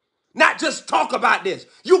life. Not just talk about this.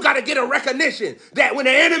 You got to get a recognition that when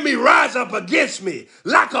the enemy rise up against me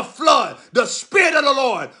like a flood, the Spirit of the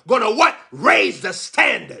Lord going to what? Raise the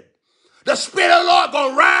standard. The Spirit of the Lord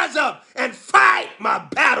going to rise up and fight my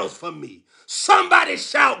battles for me. Somebody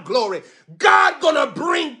shout glory. God going to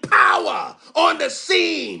bring power on the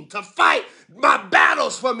scene to fight my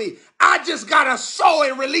battles for me. I just got to sow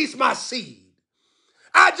and release my seed.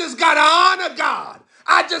 I just got to honor God.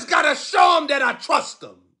 I just got to show him that I trust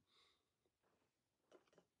him.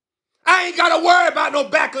 I ain't got to worry about no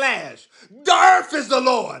backlash. The earth is the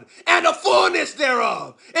Lord and the fullness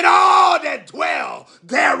thereof and all that dwell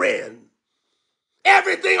therein.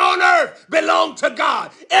 Everything on earth belongs to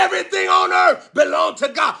God. Everything on earth belongs to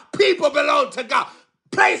God. People belong to God.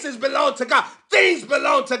 Places belong to God. Things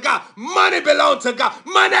belong to God. Money belongs to God.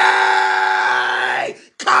 Money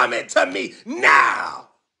coming to me now.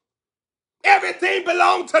 Everything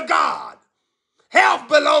belongs to God. Health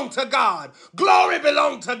belongs to God. Glory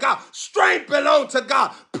belongs to God. Strength belongs to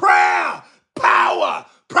God. Prayer, power,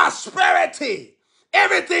 prosperity.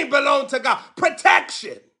 Everything belongs to God.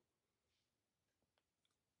 Protection.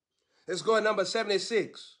 Let's go to number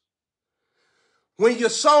 76. When you're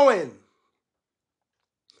sowing,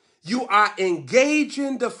 you are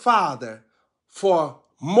engaging the Father for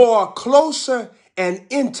more closer and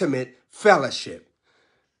intimate fellowship.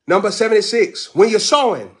 Number 76. When you're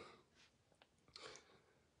sowing,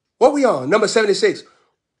 What we on? Number 76.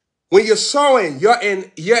 When you're sowing, you're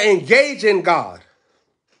engaging God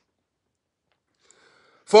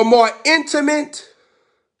for more intimate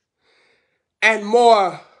and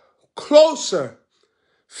more closer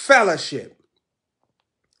fellowship.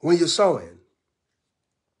 When you're sowing,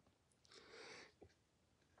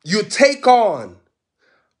 you take on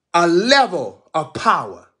a level of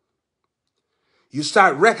power. You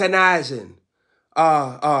start recognizing,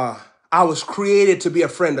 I was created to be a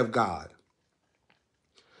friend of God.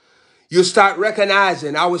 You start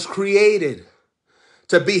recognizing I was created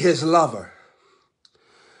to be his lover.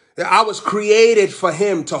 I was created for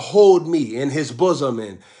him to hold me in his bosom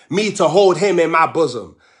and me to hold him in my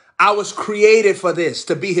bosom. I was created for this,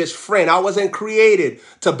 to be his friend. I wasn't created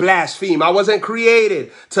to blaspheme. I wasn't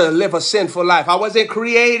created to live a sinful life. I wasn't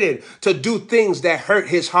created to do things that hurt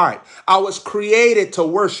his heart. I was created to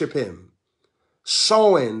worship him.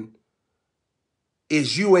 Sowing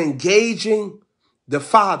is you engaging the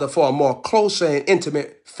Father for a more closer and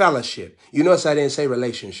intimate fellowship. You notice I didn't say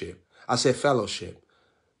relationship. I said fellowship.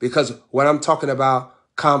 Because when I'm talking about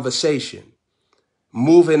conversation,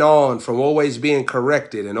 moving on from always being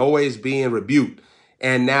corrected and always being rebuked,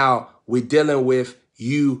 and now we're dealing with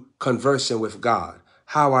you conversing with God.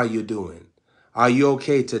 How are you doing? Are you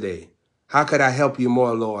okay today? How could I help you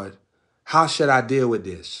more, Lord? How should I deal with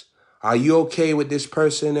this? Are you okay with this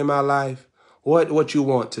person in my life? What you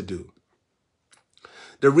want to do?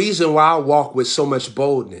 The reason why I walk with so much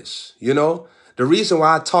boldness, the reason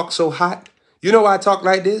why I talk so hot, you know why I talk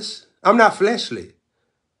like this? I'm not fleshly.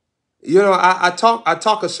 I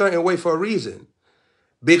talk a certain way for a reason,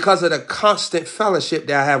 because of the constant fellowship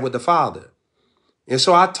that I have with the Father. And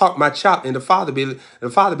so I talk my chop, and the Father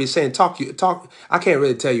be saying, talk. I can't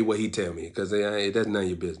really tell you what he tell me, because that's none of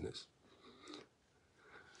your business.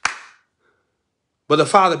 But the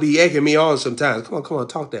Father be egging me on sometimes. Come on,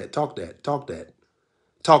 talk that,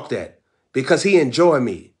 because he enjoy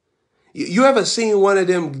me. You ever seen one of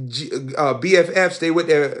them BFFs, they with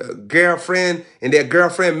their girlfriend and their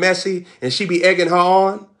girlfriend messy and she be egging her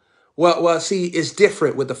on? Well, see, it's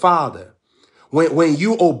different with the Father. When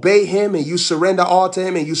you obey him and you surrender all to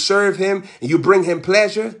him and you serve him and you bring him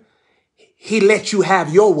pleasure, he lets you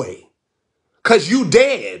have your way because you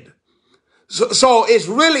dead. So it's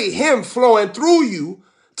really him flowing through you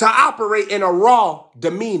to operate in a raw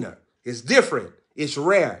demeanor. It's different. It's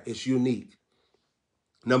rare. It's unique.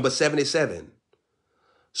 Number 77,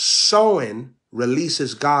 sowing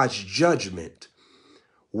releases God's judgment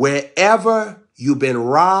wherever you've been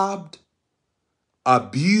robbed,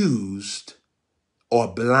 abused,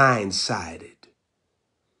 or blindsided.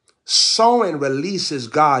 Sowing releases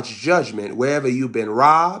God's judgment wherever you've been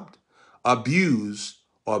robbed, abused,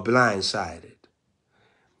 or blindsided.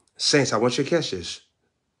 Saints, I want you to catch this.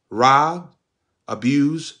 Robbed,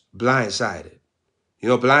 abused, blindsided.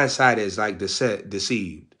 Blindsided is like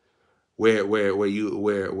deceived.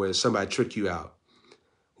 Where somebody trick you out.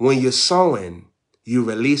 When you're sowing, you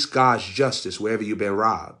release God's justice wherever you've been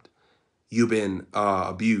robbed, you've been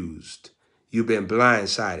abused, you've been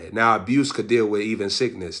blindsided. Now, abuse could deal with even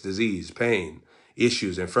sickness, disease, pain,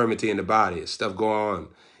 issues, infirmity in the body, stuff going on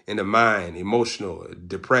in the mind, emotional,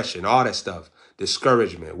 depression, all that stuff,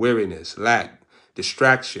 discouragement, weariness, lack,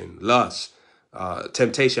 distraction, lust,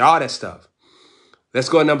 temptation, all that stuff. Let's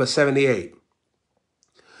go to number 78.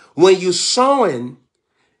 When you're sowing,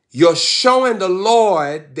 you're showing the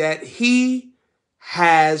Lord that he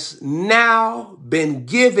has now been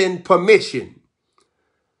given permission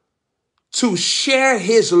to share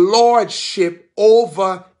his lordship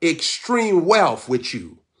over extreme wealth with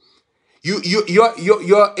you.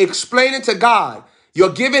 You're explaining to God,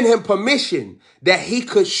 you're giving him permission that he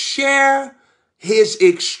could share his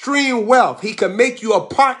extreme wealth. He can make you a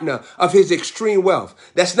partner of his extreme wealth.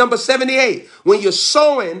 That's number 78. When you're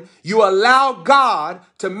sowing, you allow God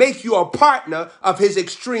to make you a partner of his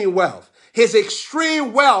extreme wealth. His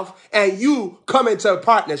extreme wealth and you come into a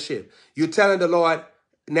partnership. You're telling the Lord,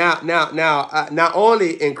 now, not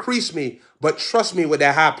only increase me, but trust me with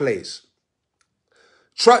that high place.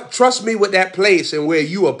 Trust me with that place and where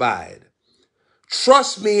you abide.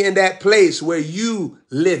 Trust me in that place where you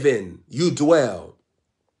live in, you dwell.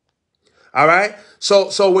 All right.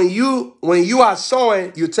 So when you are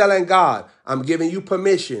sowing, you're telling God, I'm giving you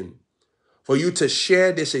permission for you to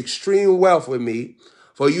share this extreme wealth with me,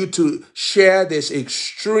 for you to share this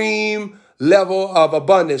extreme level of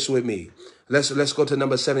abundance with me. Let's go to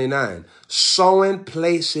number 79. Sowing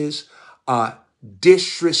places a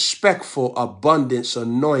disrespectful abundance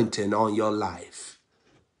anointing on your life.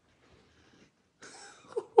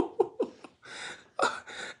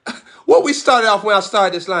 What we started off when I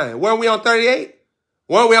started this line. Weren't we on 38?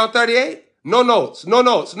 Weren't we on 38? No notes, no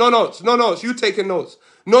notes, no notes, no notes. You taking notes.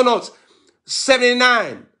 No notes.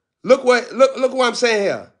 79. Look what I'm saying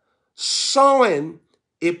here. Sowing,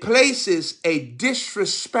 it places a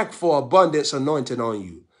disrespectful abundance anointing on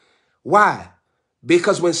you. Why?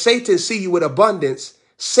 Because when Satan see you with abundance,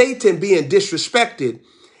 Satan being disrespected,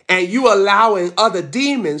 and you allowing other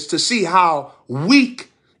demons to see how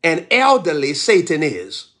weak and elderly Satan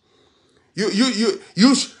is.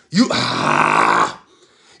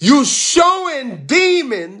 You showing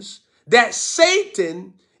demons that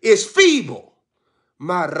Satan is feeble.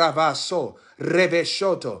 Maravaso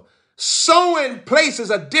reveshoto. Sowing places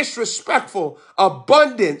a disrespectful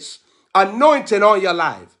abundance anointing on your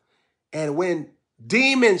life. And when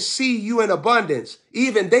demons see you in abundance,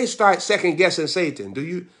 even they start second guessing Satan.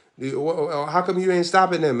 How come you ain't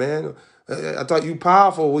stopping them, man? I thought you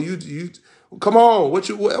powerful. Well, you come on.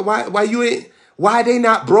 Why they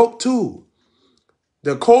not broke too?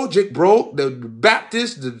 The Kojic broke, the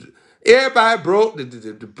Baptist, everybody broke,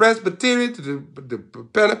 the Presbyterian, the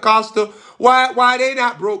Pentecostal. Why they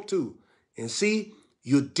not broke too? And see,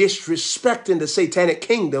 you're disrespecting the satanic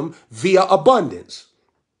kingdom via abundance.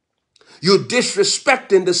 You're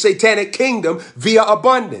disrespecting the satanic kingdom via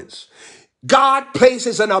abundance. God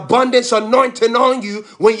places an abundance anointing on you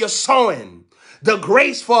when you're sowing. The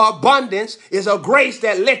grace for abundance is a grace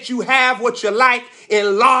that lets you have what you like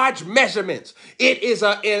in large measurements. It is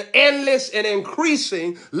an endless and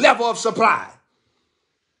increasing level of supply.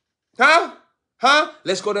 Huh?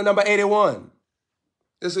 Let's go to number 81.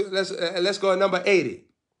 Let's go to number 80.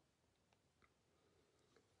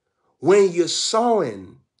 When you're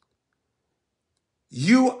sowing,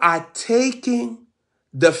 you are taking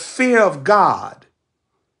the fear of God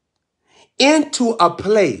into a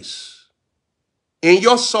place in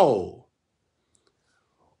your soul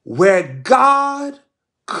where God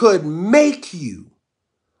could make you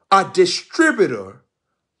a distributor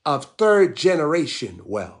of third generation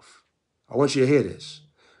wealth. I want you to hear this.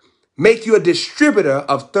 Make you a distributor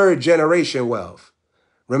of third generation wealth.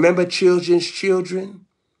 Remember children's children?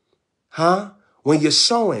 When you're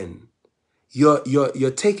sowing,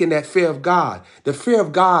 you're taking that fear of God. The fear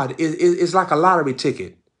of God is like a lottery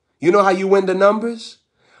ticket. You know how you win the numbers?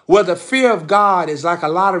 Well, the fear of God is like a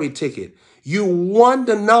lottery ticket. You won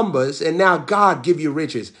the numbers and now God give you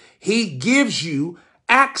riches. He gives you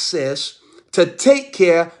access to take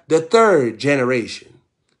care the third generation.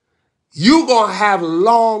 You're going to have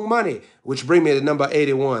long money, which bring me to number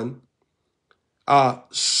 81.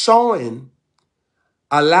 Sowing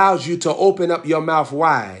allows you to open up your mouth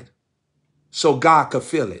wide so God could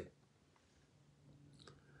fill it.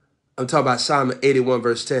 I'm talking about Psalm 81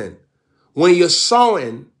 verse 10. When you're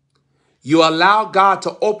sowing, you allow God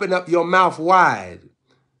to open up your mouth wide.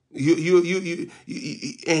 And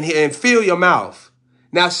fill your mouth.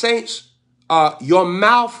 Now, saints, your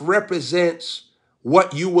mouth represents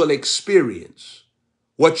what you will experience,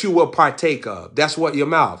 what you will partake of. That's what your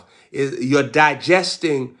mouth is. You're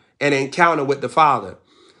digesting an encounter with the Father.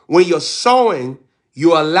 When you're sowing,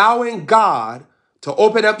 you're allowing God to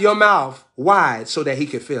open up your mouth wide so that he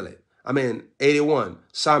can fill it. I mean,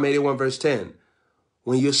 Psalm 81 verse 10.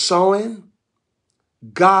 When you're sowing,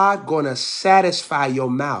 God gonna satisfy your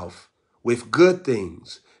mouth with good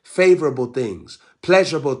things, favorable things,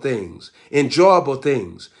 pleasurable things, enjoyable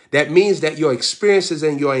things. That means that your experiences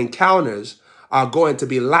and your encounters are going to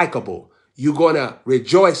be likable. You're going to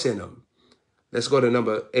rejoice in them. Let's go to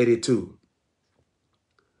number 82.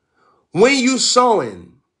 When you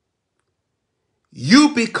sowing, you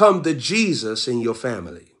become the Jesus in your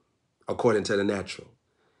family, according to the natural.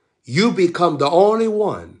 You become the only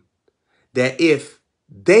one that if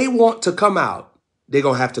they want to come out, they're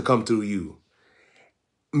going to have to come through you.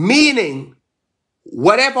 Meaning,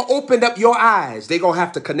 whatever opened up your eyes, they're going to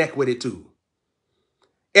have to connect with it too.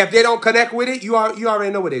 If they don't connect with it, you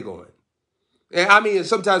already know where they're going. And I mean,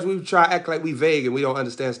 sometimes we try to act like we vague and we don't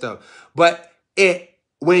understand stuff. But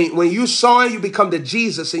when you saw it, you become the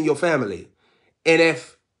Jesus in your family. And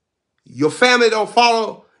if your family don't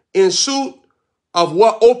follow in suit of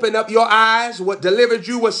what opened up your eyes, what delivered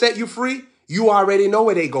you, what set you free, you already know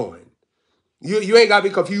where they're going. You ain't gotta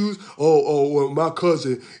be confused. Well, my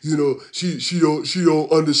cousin, she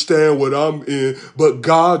don't understand what I'm in, but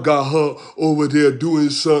God got her over there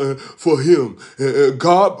doing something for him, and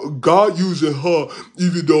God using her,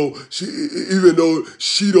 even though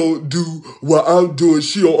she don't do what I'm doing,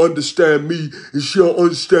 she don't understand me, and she don't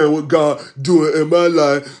understand what God doing in my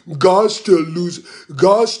life. God still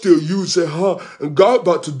using her, and God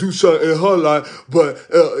about to do something in her life, but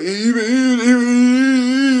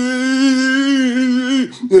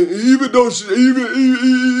even though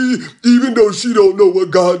even though she don't know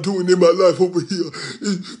what God doing in my life over here,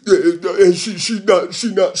 and she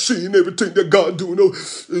not seeing everything that God doing.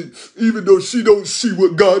 Even though she don't see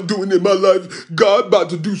what God doing in my life, God about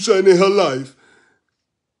to do something in her life.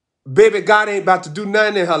 Baby, God ain't about to do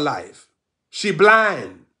nothing in her life. She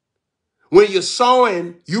blind. When you're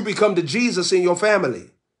sowing, you become the Jesus in your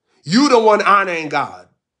family. You the one honoring God.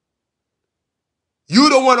 You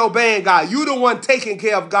the one obeying God. You the one taking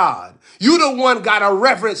care of God. You the one got a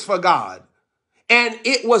reverence for God. And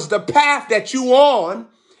it was the path that you on.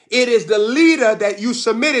 It is the leader that you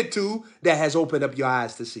submitted to that has opened up your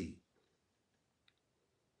eyes to see.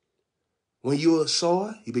 When you're a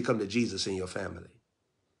sower, you become the Jesus in your family.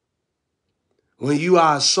 When you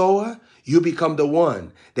are a sower, you become the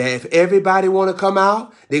one that if everybody want to come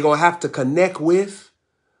out, they're going to have to connect with,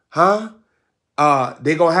 they're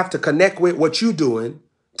going to have to connect with what you're doing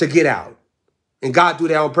to get out. And God do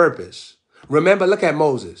that on purpose. Remember, look at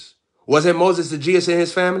Moses. Wasn't Moses the Jesus in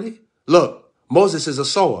his family? Look, Moses is a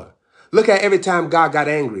sower. Look at every time God got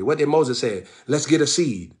angry. What did Moses say? Let's get a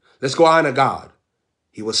seed. Let's go honor God.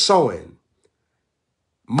 He was sowing.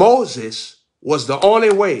 Moses was the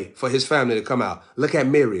only way for his family to come out. Look at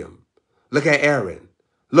Miriam. Look at Aaron.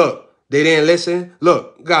 Look, they didn't listen.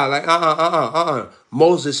 Look, God, like,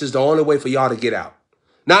 Moses is the only way for y'all to get out.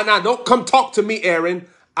 Now, don't come talk to me, Aaron.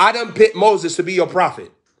 I done picked Moses to be your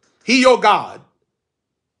prophet. He your God.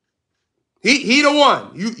 He the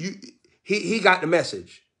one. He got the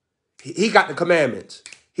message. He got the commandments.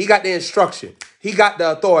 He got the instruction. He got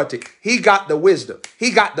the authority. He got the wisdom.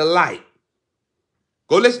 He got the light.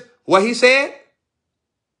 Go listen. What he said?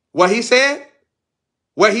 What he said?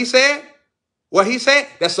 What he said? What he said?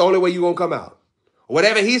 That's the only way you're going to come out.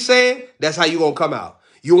 Whatever he said, that's how you're going to come out.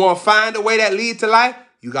 You want to find a way that leads to life?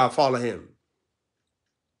 You got to follow him.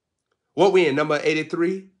 What we in, number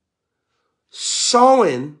 83?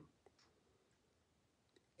 Sowing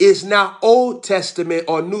is not Old Testament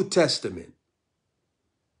or New Testament.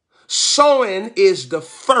 Sowing is the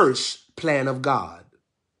first plan of God.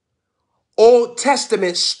 Old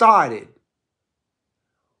Testament started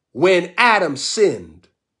when Adam sinned.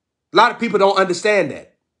 A lot of people don't understand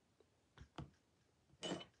that.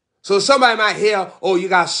 So somebody might hear, oh, you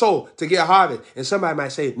got to sow to get a harvest. And somebody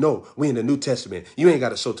might say, no, we in the New Testament. You ain't got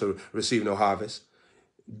to sow to receive no harvest.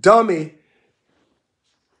 Dummy.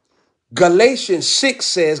 Galatians 6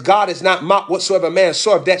 says, God is not mocked, whatsoever man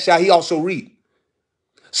soweth, that shall he also reap.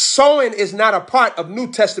 Sowing is not a part of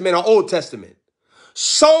New Testament or Old Testament.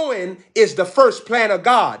 Sowing is the first plan of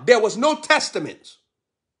God. There was no testaments.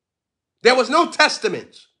 There was no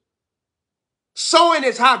testaments. Sowing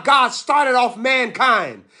is how God started off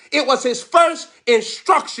mankind. It was his first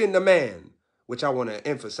instruction to man, which I want to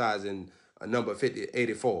emphasize in number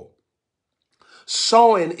 84.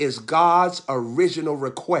 Sowing is God's original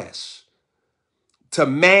request to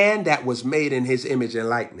man that was made in his image and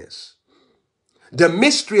likeness. The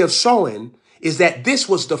mystery of sowing is that this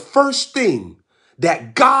was the first thing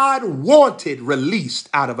that God wanted released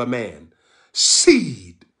out of a man.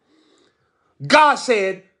 Seed. God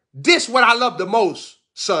said, this what I love the most,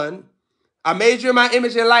 son. I made you in my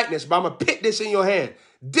image and likeness, but I'm going to put this in your hand.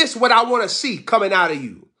 This what I want to see coming out of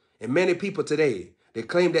you. And many people today, they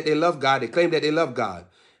claim that they love God. They claim that they love God.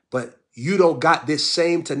 But you don't got this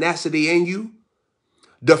same tenacity in you.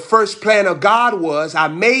 The first plan of God was, I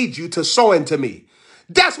made you to sow into me.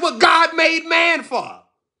 That's what God made man for.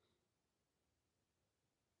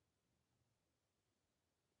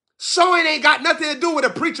 Sowing ain't got nothing to do with a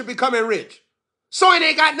preacher becoming rich. Sowing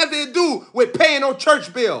ain't got nothing to do with paying no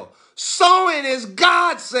church bill. Sowing is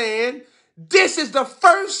God saying, this is the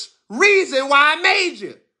first reason why I made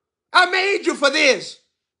you. I made you for this.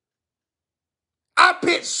 I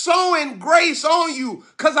put sowing grace on you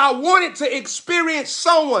because I wanted to experience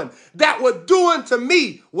someone that was doing to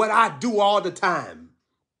me what I do all the time.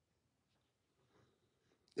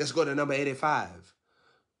 Let's go to number 85.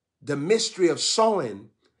 The mystery of sowing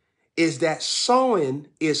is that sowing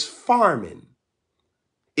is farming.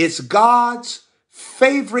 It's God's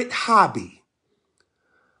favorite hobby.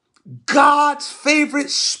 God's favorite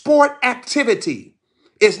sport activity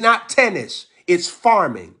is not tennis, it's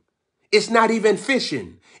farming. It's not even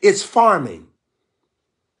fishing, it's farming.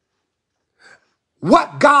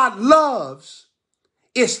 What God loves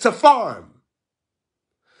is to farm.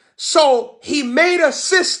 So he made a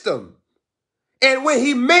system. And when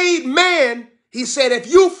he made man, he said,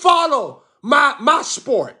 if you follow my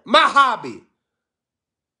sport, my hobby,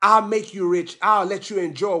 I'll make you rich. I'll let you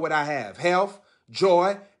enjoy what I have. Health,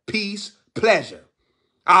 joy, peace, pleasure.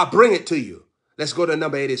 I'll bring it to you. Let's go to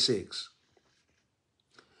number 86.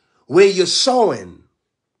 When you're sowing,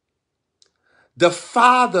 the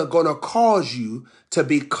Father gonna cause you to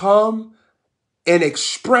become an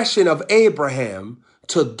expression of Abraham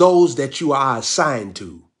to those that you are assigned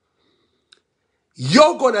to.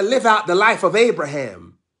 You're gonna live out the life of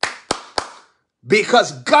Abraham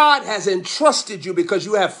because God has entrusted you, because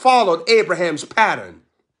you have followed Abraham's pattern.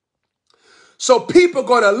 So people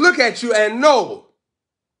gonna look at you and know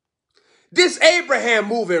this Abraham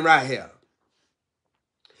moving right here.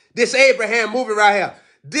 This Abraham moving right here.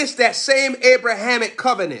 This, that same Abrahamic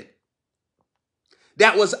covenant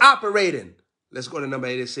that was operating. Let's go to number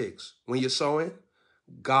 86. When you're sowing,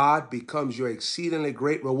 God becomes your exceedingly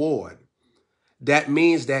great reward. That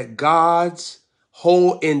means that God's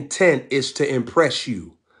whole intent is to impress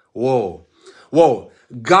you. Whoa. Whoa.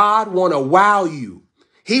 God want to wow you.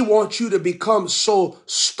 He wants you to become so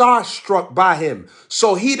starstruck by him.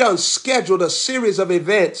 So he done scheduled a series of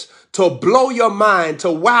events to blow your mind,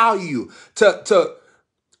 to wow you, to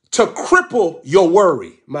cripple your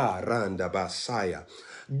worry. Maranda Basaya.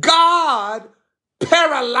 God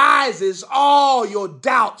paralyzes all your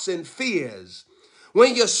doubts and fears.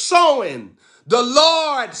 When you're sowing, the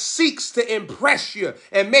Lord seeks to impress you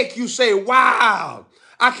and make you say, wow,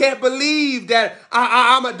 I can't believe that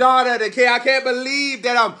I'm a daughter of the King. I can't believe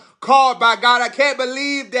that I'm called by God. I can't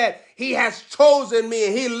believe that he has chosen me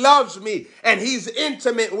and he loves me and he's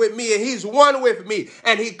intimate with me and he's one with me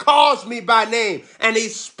and he calls me by name and he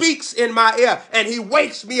speaks in my ear and he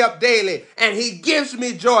wakes me up daily and he gives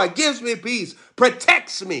me joy, gives me peace,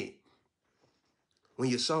 protects me. When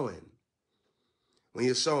you're sowing, when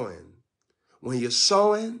you're sowing, when you're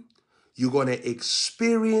sowing, you're going to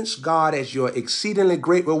experience God as your exceedingly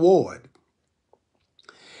great reward.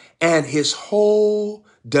 And his whole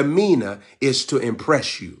demeanor is to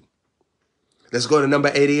impress you. Let's go to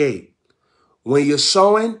number 88. When you're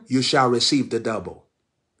sowing, you shall receive the double.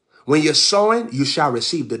 When you're sowing, you shall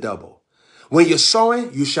receive the double. When you're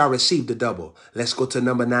sowing, you shall receive the double. Let's go to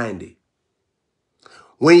number 90.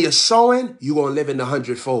 When you're sowing, you're going to live in the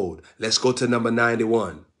hundredfold. Let's go to number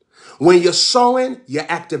 91. When you're sowing, you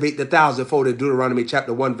activate the thousandfold in Deuteronomy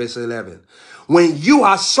chapter 1, verse 11. When you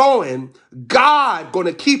are sowing, God going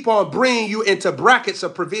to keep on bringing you into brackets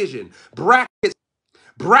of provision, brackets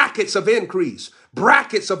of increase,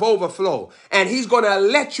 brackets of overflow. And he's going to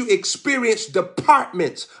let you experience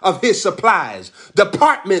departments of his supplies,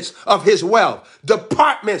 departments of his wealth,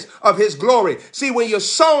 departments of his glory. See, when you're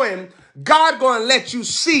sowing, God going to let you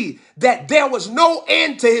see that there was no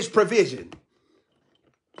end to his provision.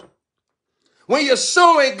 When you're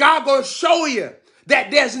sowing, God going to show you that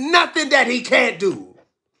there's nothing that he can't do.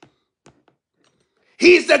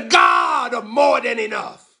 He's the God of more than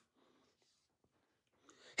enough.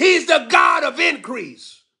 He's the God of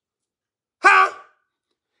increase. Huh?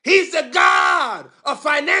 He's the God of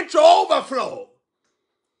financial overflow.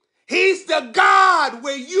 He's the God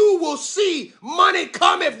where you will see money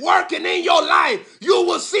coming, working in your life. You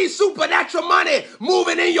will see supernatural money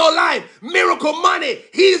moving in your life. Miracle money.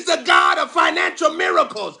 He's the God of financial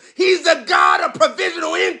miracles. He's the God of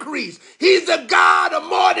provisional increase. He's the God of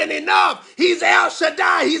more than enough. He's El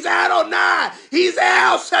Shaddai. He's Adonai. He's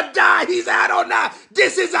El Shaddai. He's Adonai.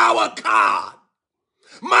 This is our God.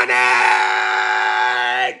 Money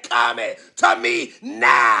coming to me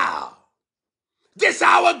now. This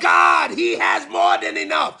our God. He has more than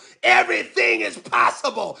enough. Everything is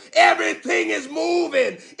possible. Everything is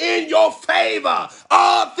moving in your favor.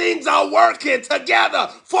 All things are working together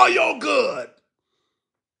for your good.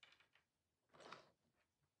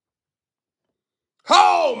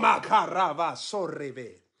 Oh, makarava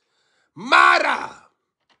sorebe. Mara.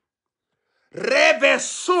 Reve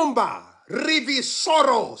sumba.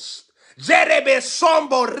 Rivisoros. Jerebe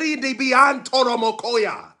sombo ridibi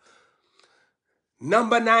antoromokoya.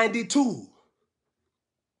 Number 92.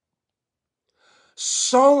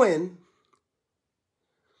 Sowing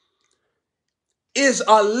is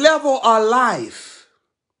a level of life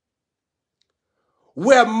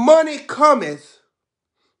where money cometh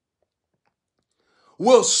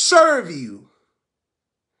will serve you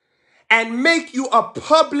and make you a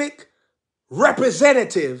public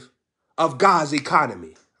representative of God's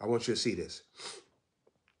economy. I want you to see this.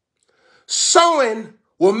 Sowing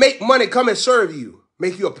will make money come and serve you,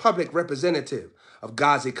 make you a public representative of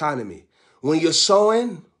God's economy. When you're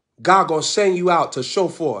sowing, God gonna send you out to show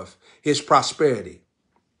forth his prosperity.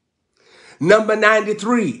 Number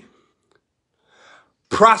 93,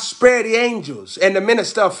 prosperity angels and the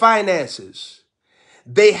minister of finances,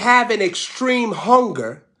 they have an extreme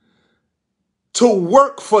hunger to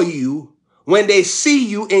work for you when they see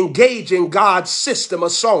you engage in God's system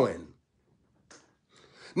of sowing.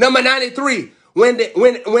 Number 93, When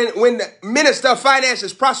the minister of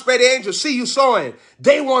finances, prosperity angels see you sowing,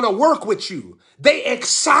 they want to work with you. They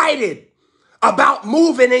excited about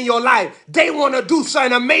moving in your life. They want to do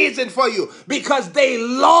something amazing for you because they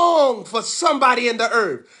long for somebody in the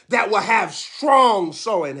earth that will have strong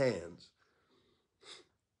sowing hands.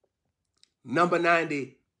 Number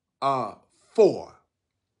 94.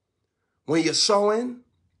 When you're sowing,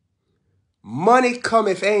 money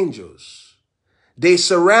cometh angels. They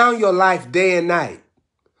surround your life day and night,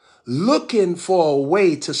 looking for a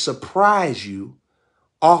way to surprise you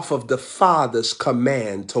off of the Father's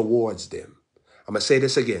command towards them. I'm going to say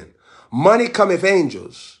this again. Money cometh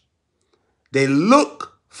angels. They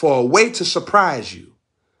look for a way to surprise you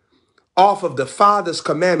off of the Father's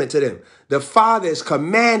commandment to them. The Father is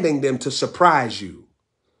commanding them to surprise you.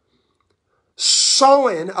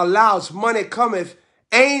 Sowing allows money cometh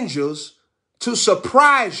angels to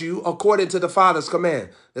surprise you according to the Father's command.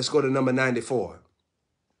 Let's go to number 94.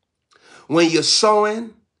 When you're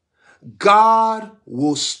sowing, God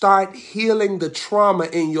will start healing the trauma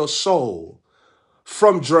in your soul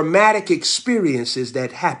from dramatic experiences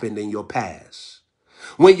that happened in your past.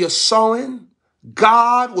 When you're sowing,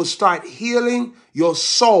 God will start healing your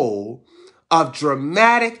soul of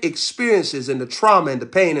dramatic experiences and the trauma and the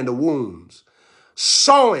pain and the wounds.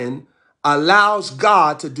 Sowing allows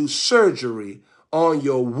God to do surgery on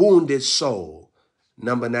your wounded soul.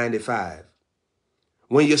 Number 95.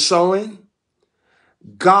 When you're sowing,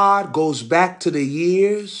 God goes back to the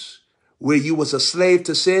years where you was a slave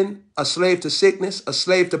to sin, a slave to sickness, a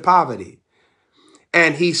slave to poverty.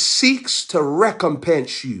 And he seeks to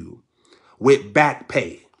recompense you with back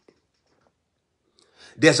pay.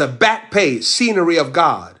 There's a back pay scenery of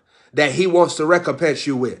God that he wants to recompense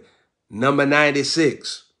you with. Number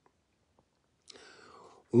 96.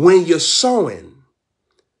 When you're sowing,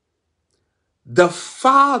 the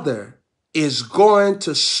Father is going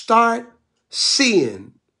to start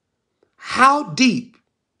seeing how deep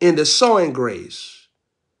in the sowing grace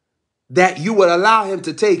that you would allow him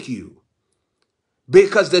to take you.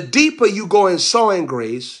 Because the deeper you go in sowing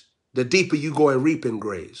grace, the deeper you go in reaping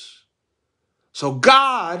grace. So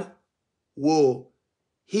God will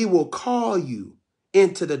call you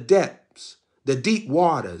into the depths, the deep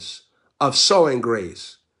waters of sowing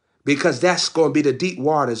grace, because that's going to be the deep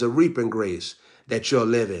waters of reaping grace that you'll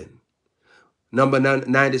live in. Number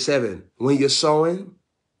 97, when you're sowing,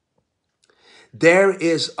 there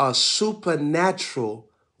is a supernatural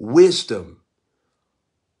wisdom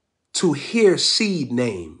to hear seed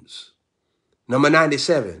names. Number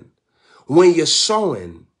 97, when you're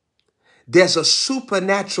sowing, there's a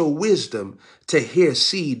supernatural wisdom to hear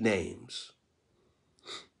seed names.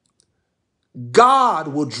 God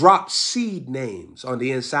will drop seed names on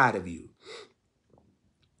the inside of you.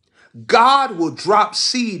 God will drop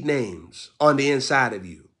seed names on the inside of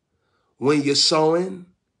you. When you're sowing,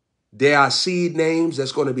 there are seed names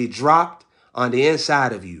that's going to be dropped on the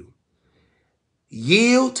inside of you.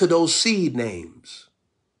 Yield to those seed names.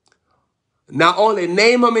 Not only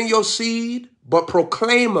name them in your seed, but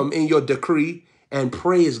proclaim them in your decree and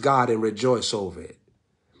praise God and rejoice over it.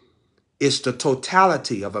 It's the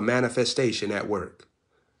totality of a manifestation at work.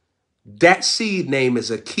 That seed name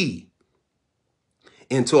is a key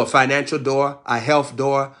into a financial door, a health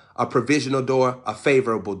door, a provisional door, a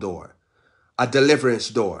favorable door, a deliverance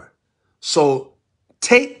door. So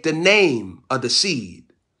take the name of the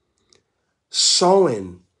seed.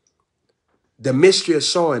 Sowing, the mystery of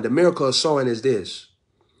sowing, the miracle of sowing is this,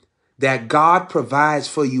 that God provides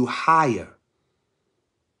for you higher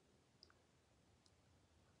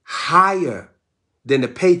than the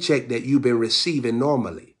paycheck that you've been receiving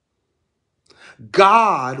normally.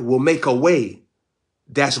 God will make a way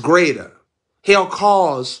that's greater. He'll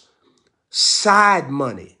cause side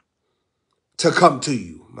money to come to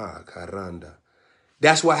you. My caranda.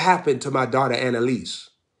 That's what happened to my daughter, Annalise.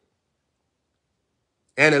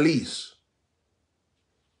 Annalise.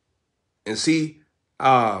 And see,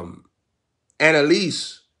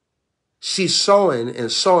 Annalise, she's sowing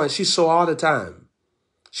and sowing. She sow all the time.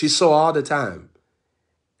 She sow all the time.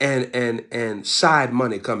 And side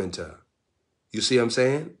money coming to her. You see what I'm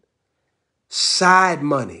saying? Side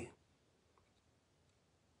money.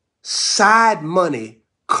 Side money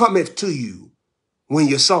cometh to you when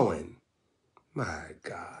you're sowing. My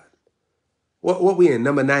God. What we in?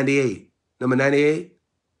 Number 98. Number 98?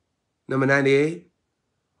 Number 98?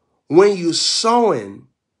 When you're sowing,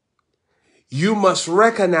 you must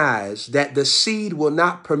recognize that the seed will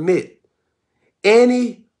not permit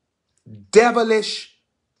any devilish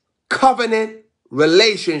covenant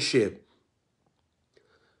relationship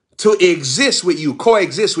to exist with you,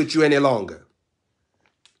 coexist with you any longer.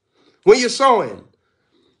 When you're sowing,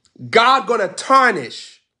 God going to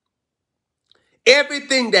tarnish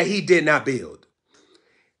everything that he did not build.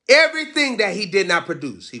 Everything that he did not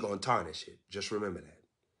produce, he going to tarnish it. Just remember that.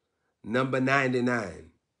 Number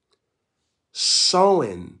 99,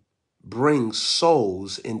 sowing brings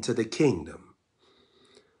souls into the kingdom.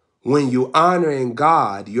 When you're honoring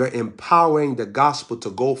God, you're empowering the gospel to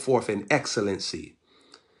go forth in excellency.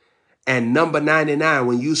 And number 99,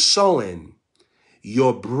 when you sowing,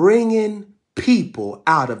 you're bringing people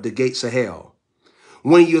out of the gates of hell.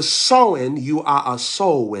 When you're sowing, you are a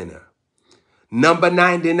soul winner. Number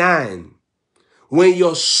 99, when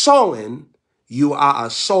you're sowing, you are a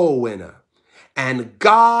soul winner. And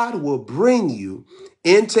God will bring you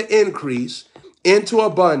into increase, into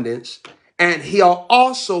abundance, and he'll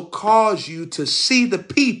also cause you to see the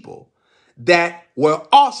people that were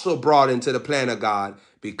also brought into the plan of God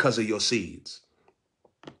because of your seeds.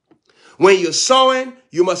 When you're sowing,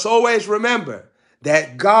 you must always remember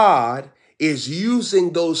that God is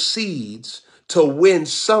using those seeds to win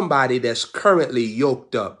somebody that's currently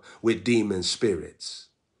yoked up with demon spirits.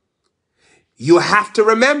 You have to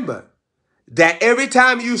remember that every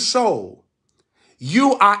time you sow,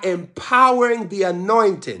 you are empowering the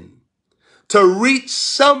anointing to reach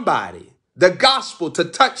somebody, the gospel to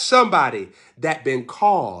touch somebody that been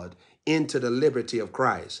called into the liberty of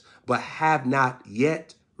Christ, but have not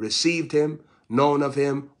yet received him, known of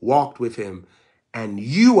him, walked with him. And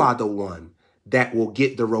you are the one that will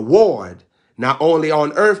get the reward, not only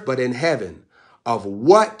on earth, but in heaven, of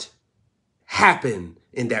what happened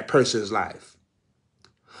in that person's life.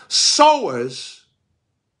 Sowers,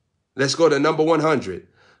 let's go to number 100.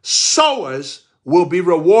 Sowers will be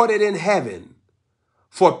rewarded in heaven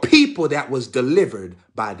for people that was delivered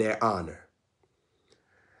by their honor.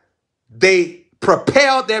 They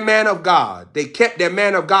propelled their man of God. They kept their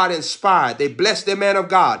man of God inspired. They blessed their man of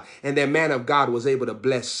God, and their man of God was able to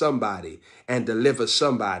bless somebody and deliver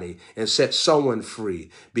somebody and set someone free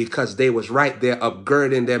because they was right there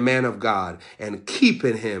upgirding their man of God and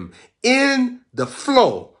keeping him in the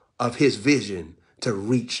flow of his vision to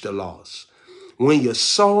reach the lost. When you're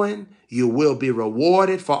sowing, you will be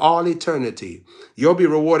rewarded for all eternity. You'll be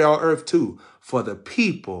rewarded on earth too for the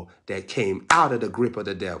people that came out of the grip of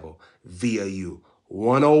the devil via you.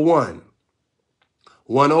 101,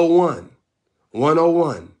 101,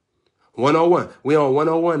 101, 101. We on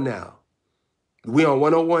 101 now. We on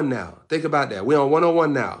 101 now. Think about that. We on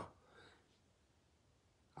 101 now.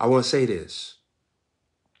 I want to say this.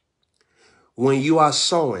 When you are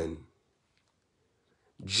sowing,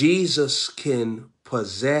 Jesus can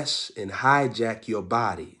possess and hijack your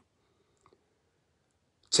body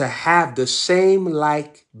to have the same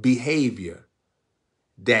like behavior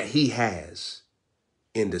that he has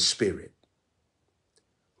in the spirit.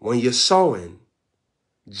 When you're sowing,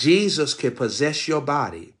 Jesus can possess your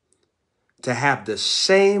body to have the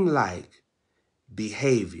same like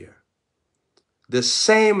behavior, the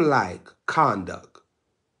same like conduct,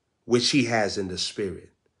 which he has in the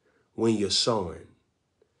spirit. When you're sowing,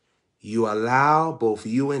 you allow both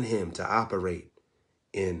you and him to operate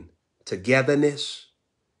in togetherness,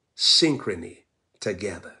 synchrony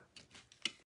together.